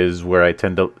where I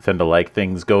tend to like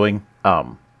things going.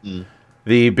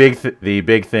 The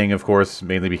big thing, of course,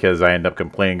 mainly because I end up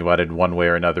complaining about it one way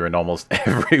or another in almost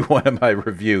every one of my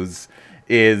reviews,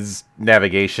 is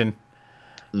navigation.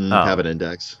 Have an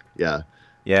index, yeah.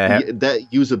 That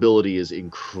usability is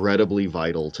incredibly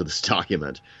vital to this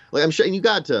document. Like, I'm sure, and you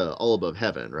got All Above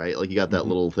Heaven, right? Like, you got that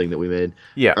little thing that we made.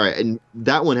 Yeah. All right, and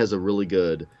that one has a really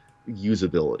good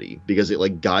usability because it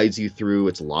like guides you through.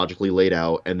 It's logically laid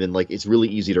out, and then like it's really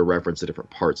easy to reference the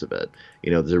different parts of it.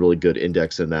 There's a really good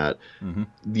index in that. Mm-hmm.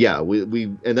 Yeah, we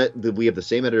have the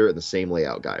same editor and the same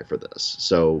layout guy for this,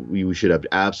 so we should have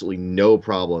absolutely no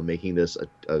problem making this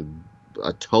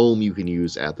a tome you can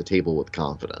use at the table with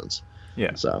confidence.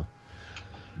 Yeah. So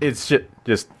it's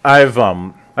just I've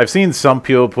seen some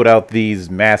people put out these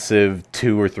massive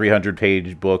 200 or 300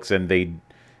 page books, and they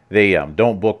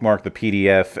don't bookmark the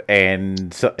PDF,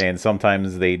 and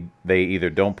sometimes they either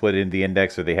don't put it in the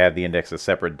index, or they have the index a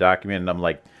separate document. And I'm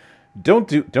like, don't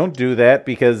do that,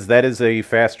 because that is a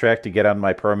fast track to get on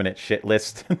my permanent shit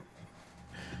list.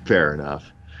 Fair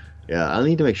enough. Yeah, I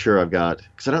need to make sure I've got,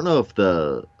 because I don't know if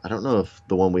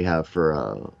the one we have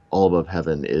for All Above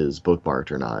Heaven is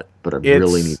bookmarked or not, but I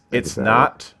really need to it's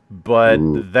not, but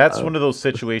that's one of those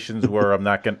situations where I'm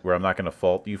not gonna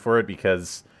fault you for it,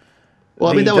 because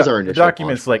well, I mean, that was our initial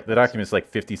the document's like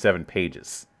 57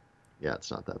 pages. Yeah,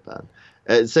 it's not that bad.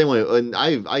 Same way, and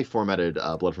I formatted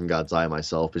Blood from God's Eye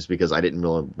myself just because I didn't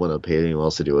really want to pay anyone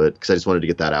else to do it, because I just wanted to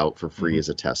get that out for free as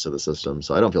a test of the system.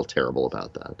 So I don't feel terrible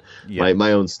about that. Yeah.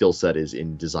 My own skill set is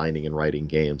in designing and writing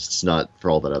games. It's not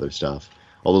for all that other stuff,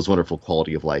 all those wonderful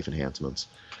quality of life enhancements.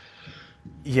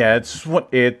 Yeah,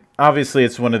 obviously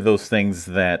it's one of those things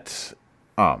that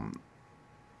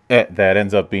that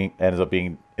ends up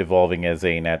being evolving as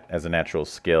a natural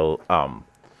skill.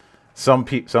 Some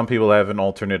people have an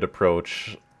alternate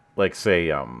approach, like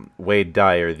say Wade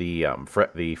Dyer,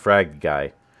 the frag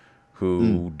guy,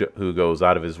 who goes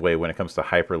out of his way when it comes to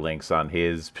hyperlinks on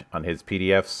his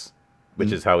PDFs,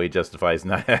 which is how he justifies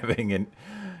not having an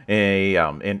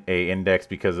index,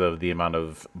 because of the amount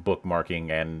of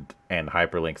bookmarking and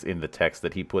hyperlinks in the text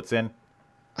that he puts in.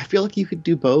 I feel like you could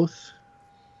do both.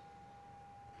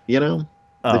 I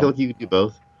feel like you could do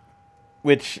both,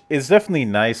 which is definitely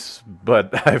nice.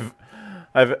 But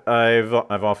I've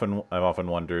often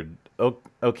wondered.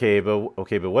 Okay, but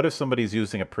what if somebody's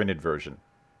using a printed version?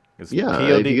 If you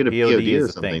get a POD or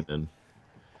something, then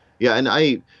yeah.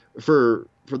 And for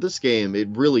this game, it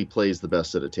really plays the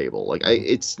best at a table. Like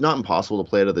it's not impossible to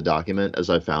play out of the document, as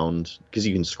I found, because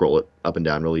you can scroll it up and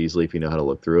down really easily if you know how to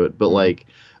look through it. But like,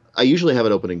 I usually have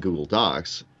it open in Google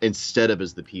Docs instead of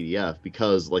as the PDF,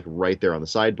 because like right there on the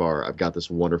sidebar, I've got this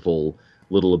wonderful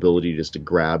little ability just to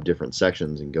grab different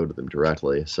sections and go to them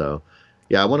directly. So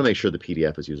yeah, I want to make sure the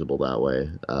PDF is usable that way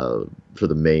for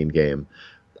the main game.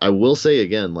 I will say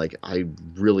again, like I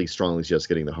really strongly suggest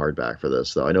getting the hardback for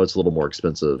this, though. I know it's a little more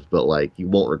expensive, but like you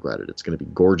won't regret it. It's going to be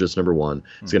gorgeous. Number one,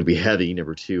 it's going to be heavy.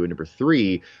 Number two, and number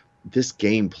three, this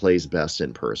game plays best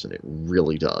in person. It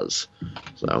really does.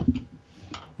 So,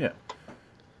 yeah.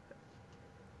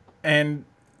 And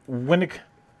when it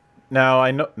now I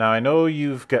know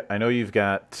you've got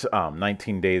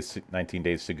 19 days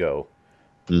to go.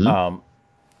 mm-hmm.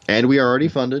 And we are already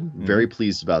funded. Very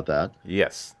pleased about that.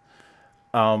 Yes.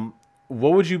 What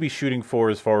would you be shooting for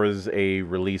as far as a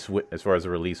release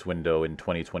window in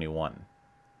 2021?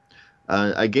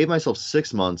 I gave myself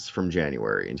 6 months from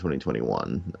January in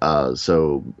 2021.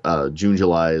 So June,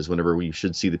 July is whenever we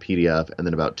should see the PDF, and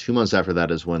then about 2 months after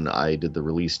that is when I did the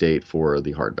release date for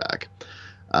the hardback.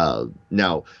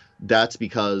 Now, that's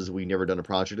because we never done a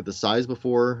project of this size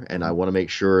before, and I want to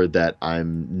make sure that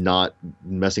I'm not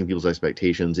messing people's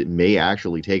expectations. It may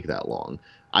actually take that long.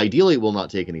 Ideally, it will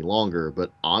not take any longer,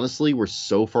 but honestly, we're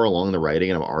so far along in the writing,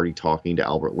 and I'm already talking to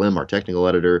Albert Lim, our technical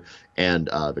editor, and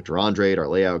Victor Andrade, our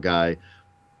layout guy.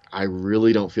 I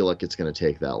really don't feel like it's going to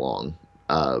take that long.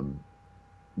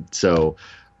 So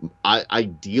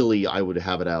ideally, I would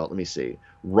have it out. Let me see.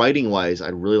 Writing wise,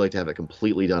 I'd really like to have it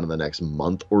completely done in the next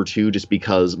month or two, just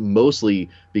mostly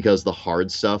because the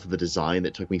hard stuff, the design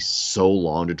that took me so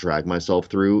long to drag myself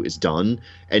through is done.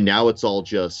 And now it's all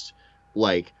just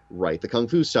like write the Kung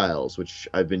Fu styles, which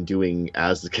I've been doing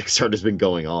as the Kickstarter has been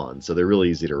going on. So they're really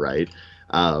easy to write.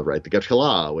 Write the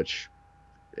Gachkala, which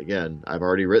again, I've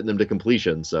already written them to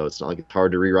completion. So it's not like it's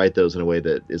hard to rewrite those in a way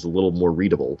that is a little more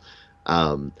readable.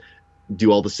 Do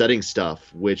all the setting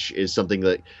stuff, which is something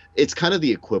that it's kind of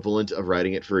the equivalent of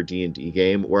writing it for a D&D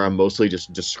game, where I'm mostly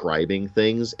just describing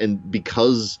things. And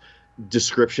because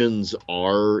descriptions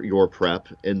are your prep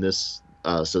in this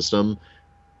system,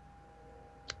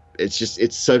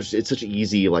 it's such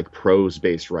easy like prose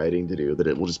based writing to do that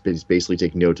it will just basically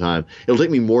take no time. It'll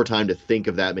take me more time to think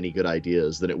of that many good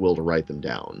ideas than it will to write them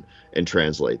down and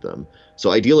translate them. So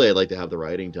ideally, I'd like to have the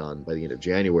writing done by the end of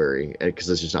January, because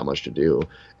there's just not much to do,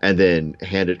 and then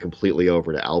hand it completely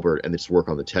over to Albert and just work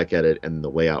on the tech edit and the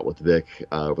layout with Vic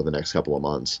over the next couple of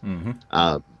months.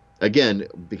 Again,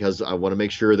 because I want to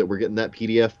make sure that we're getting that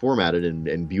PDF formatted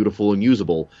and beautiful and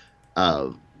usable.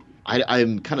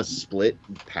 I'm kind of split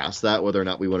past that, whether or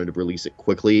not we wanted to release it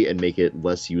quickly and make it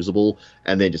less usable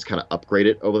and then just kind of upgrade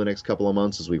it over the next couple of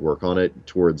months as we work on it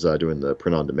towards doing the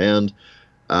print on demand.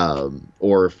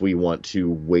 Or if we want to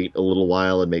wait a little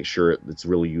while and make sure it's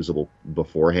really usable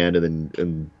beforehand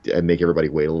and make everybody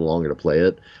wait a little longer to play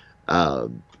it.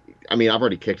 I mean, I've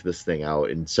already kicked this thing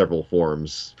out in several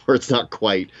forms where it's not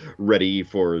quite ready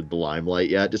for the limelight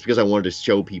yet, just because I wanted to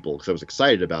show people, because I was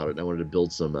excited about it and I wanted to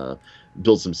build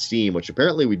some steam, which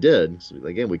apparently we did. So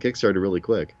again, we kickstarted really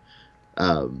quick.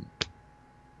 But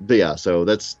yeah, so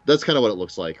that's kind of what it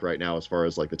looks like right now as far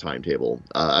as like the timetable.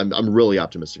 I'm really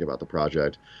optimistic about the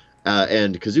project.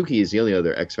 And Kazuki is the only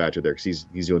other X factor there, because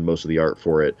he's doing most of the art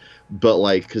for it. But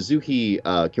like Kazuki,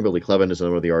 Kimberly Clevin is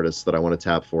another one of the artists that I want to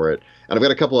tap for it, and I've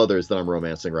got a couple others that I'm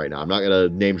romancing right now. I'm not gonna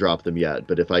name drop them yet,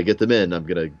 but if I get them in, I'm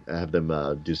gonna have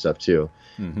them do stuff too.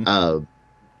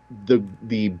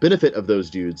 The benefit of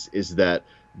those dudes is that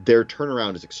their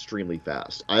turnaround is extremely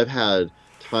fast. I've had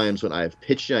times when I've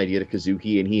pitched an idea to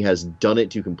Kazuki and he has done it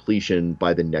to completion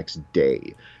by the next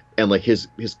day. And like his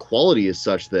quality is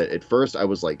such that at first I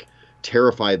was like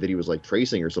terrified that he was like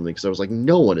tracing or something, because I was like,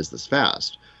 no one is this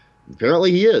fast.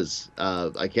 Apparently he is.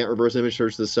 I can't reverse image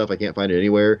search this stuff. I can't find it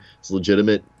anywhere. It's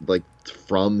legitimate, like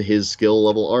from his skill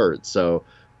level art. So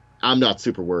I'm not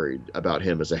super worried about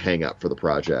him as a hang up for the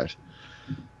project.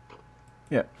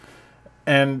 Yeah.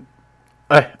 And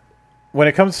when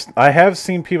it comes, I have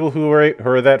seen people who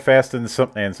are that fast, and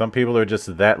some people are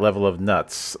just that level of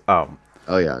nuts.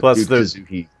 Oh yeah, plus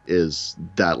Kazuki is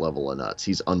that level of nuts.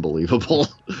 He's unbelievable.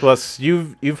 Plus,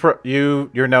 you're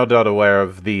no doubt aware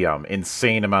of the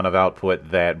insane amount of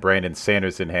output that Brandon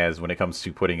Sanderson has when it comes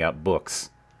to putting out books.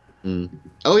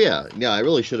 Oh yeah, I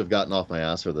really should have gotten off my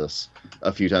ass for this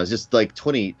a few times. Just like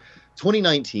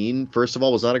 2019, first of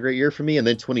all, was not a great year for me, and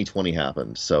then 2020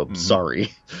 happened. So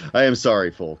sorry, I am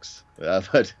sorry, folks.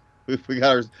 But we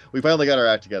finally got our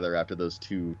act together after those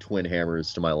two twin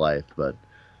hammers to my life. But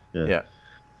yeah.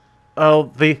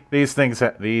 Oh, these things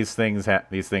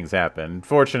happen.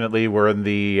 Fortunately, we're in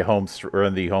the home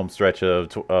stretch of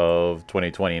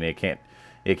 2020, and it can't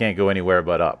go anywhere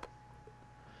but up.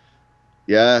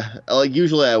 Yeah, like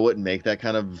usually I wouldn't make that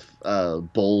kind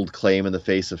of bold claim in the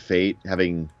face of fate,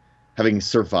 having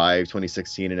survived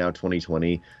 2016 and now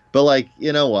 2020. But like,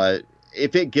 you know what?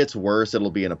 If it gets worse,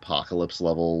 it'll be an apocalypse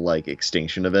level like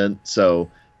extinction event. So,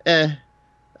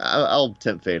 I'll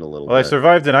tempt fate a little Well, I bit.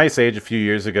 survived an ice age a few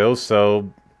years ago, so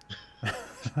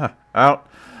I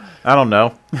don't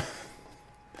know.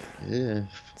 Yeah.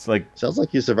 It's like Sounds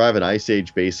like you survive an ice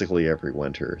age basically every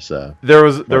winter. So there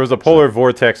was a polar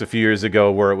vortex a few years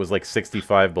ago where it was like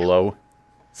 65 below. oh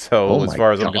So as my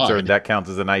far as I'm god. concerned, that counts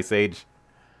as an ice age.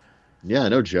 Yeah,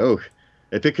 no joke.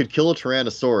 If it could kill a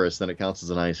Tyrannosaurus, then it counts as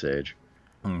an ice age.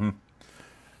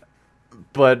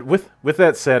 But with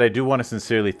that said, I do want to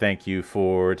sincerely thank you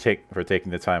for taking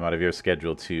the time out of your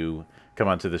schedule to come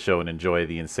onto the show and enjoy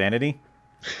the insanity.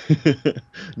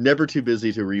 Never too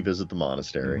busy to revisit the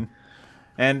monastery.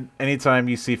 And anytime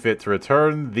you see fit to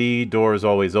return, the door is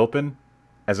always open.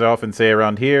 As I often say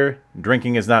around here,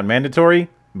 drinking is not mandatory,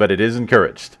 but it is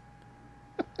encouraged.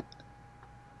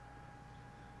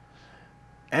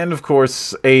 And of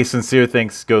course, a sincere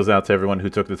thanks goes out to everyone who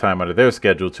took the time out of their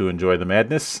schedule to enjoy the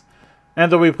madness. And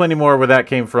there'll be plenty more where that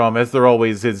came from, as there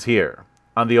always is here,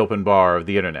 on the open bar of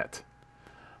the internet.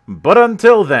 But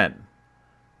until then,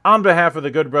 on behalf of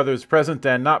the good brothers present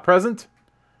and not present,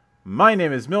 my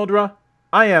name is Mildra.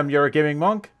 I am your gaming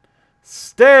monk.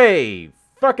 Stay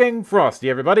fucking frosty,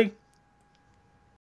 everybody.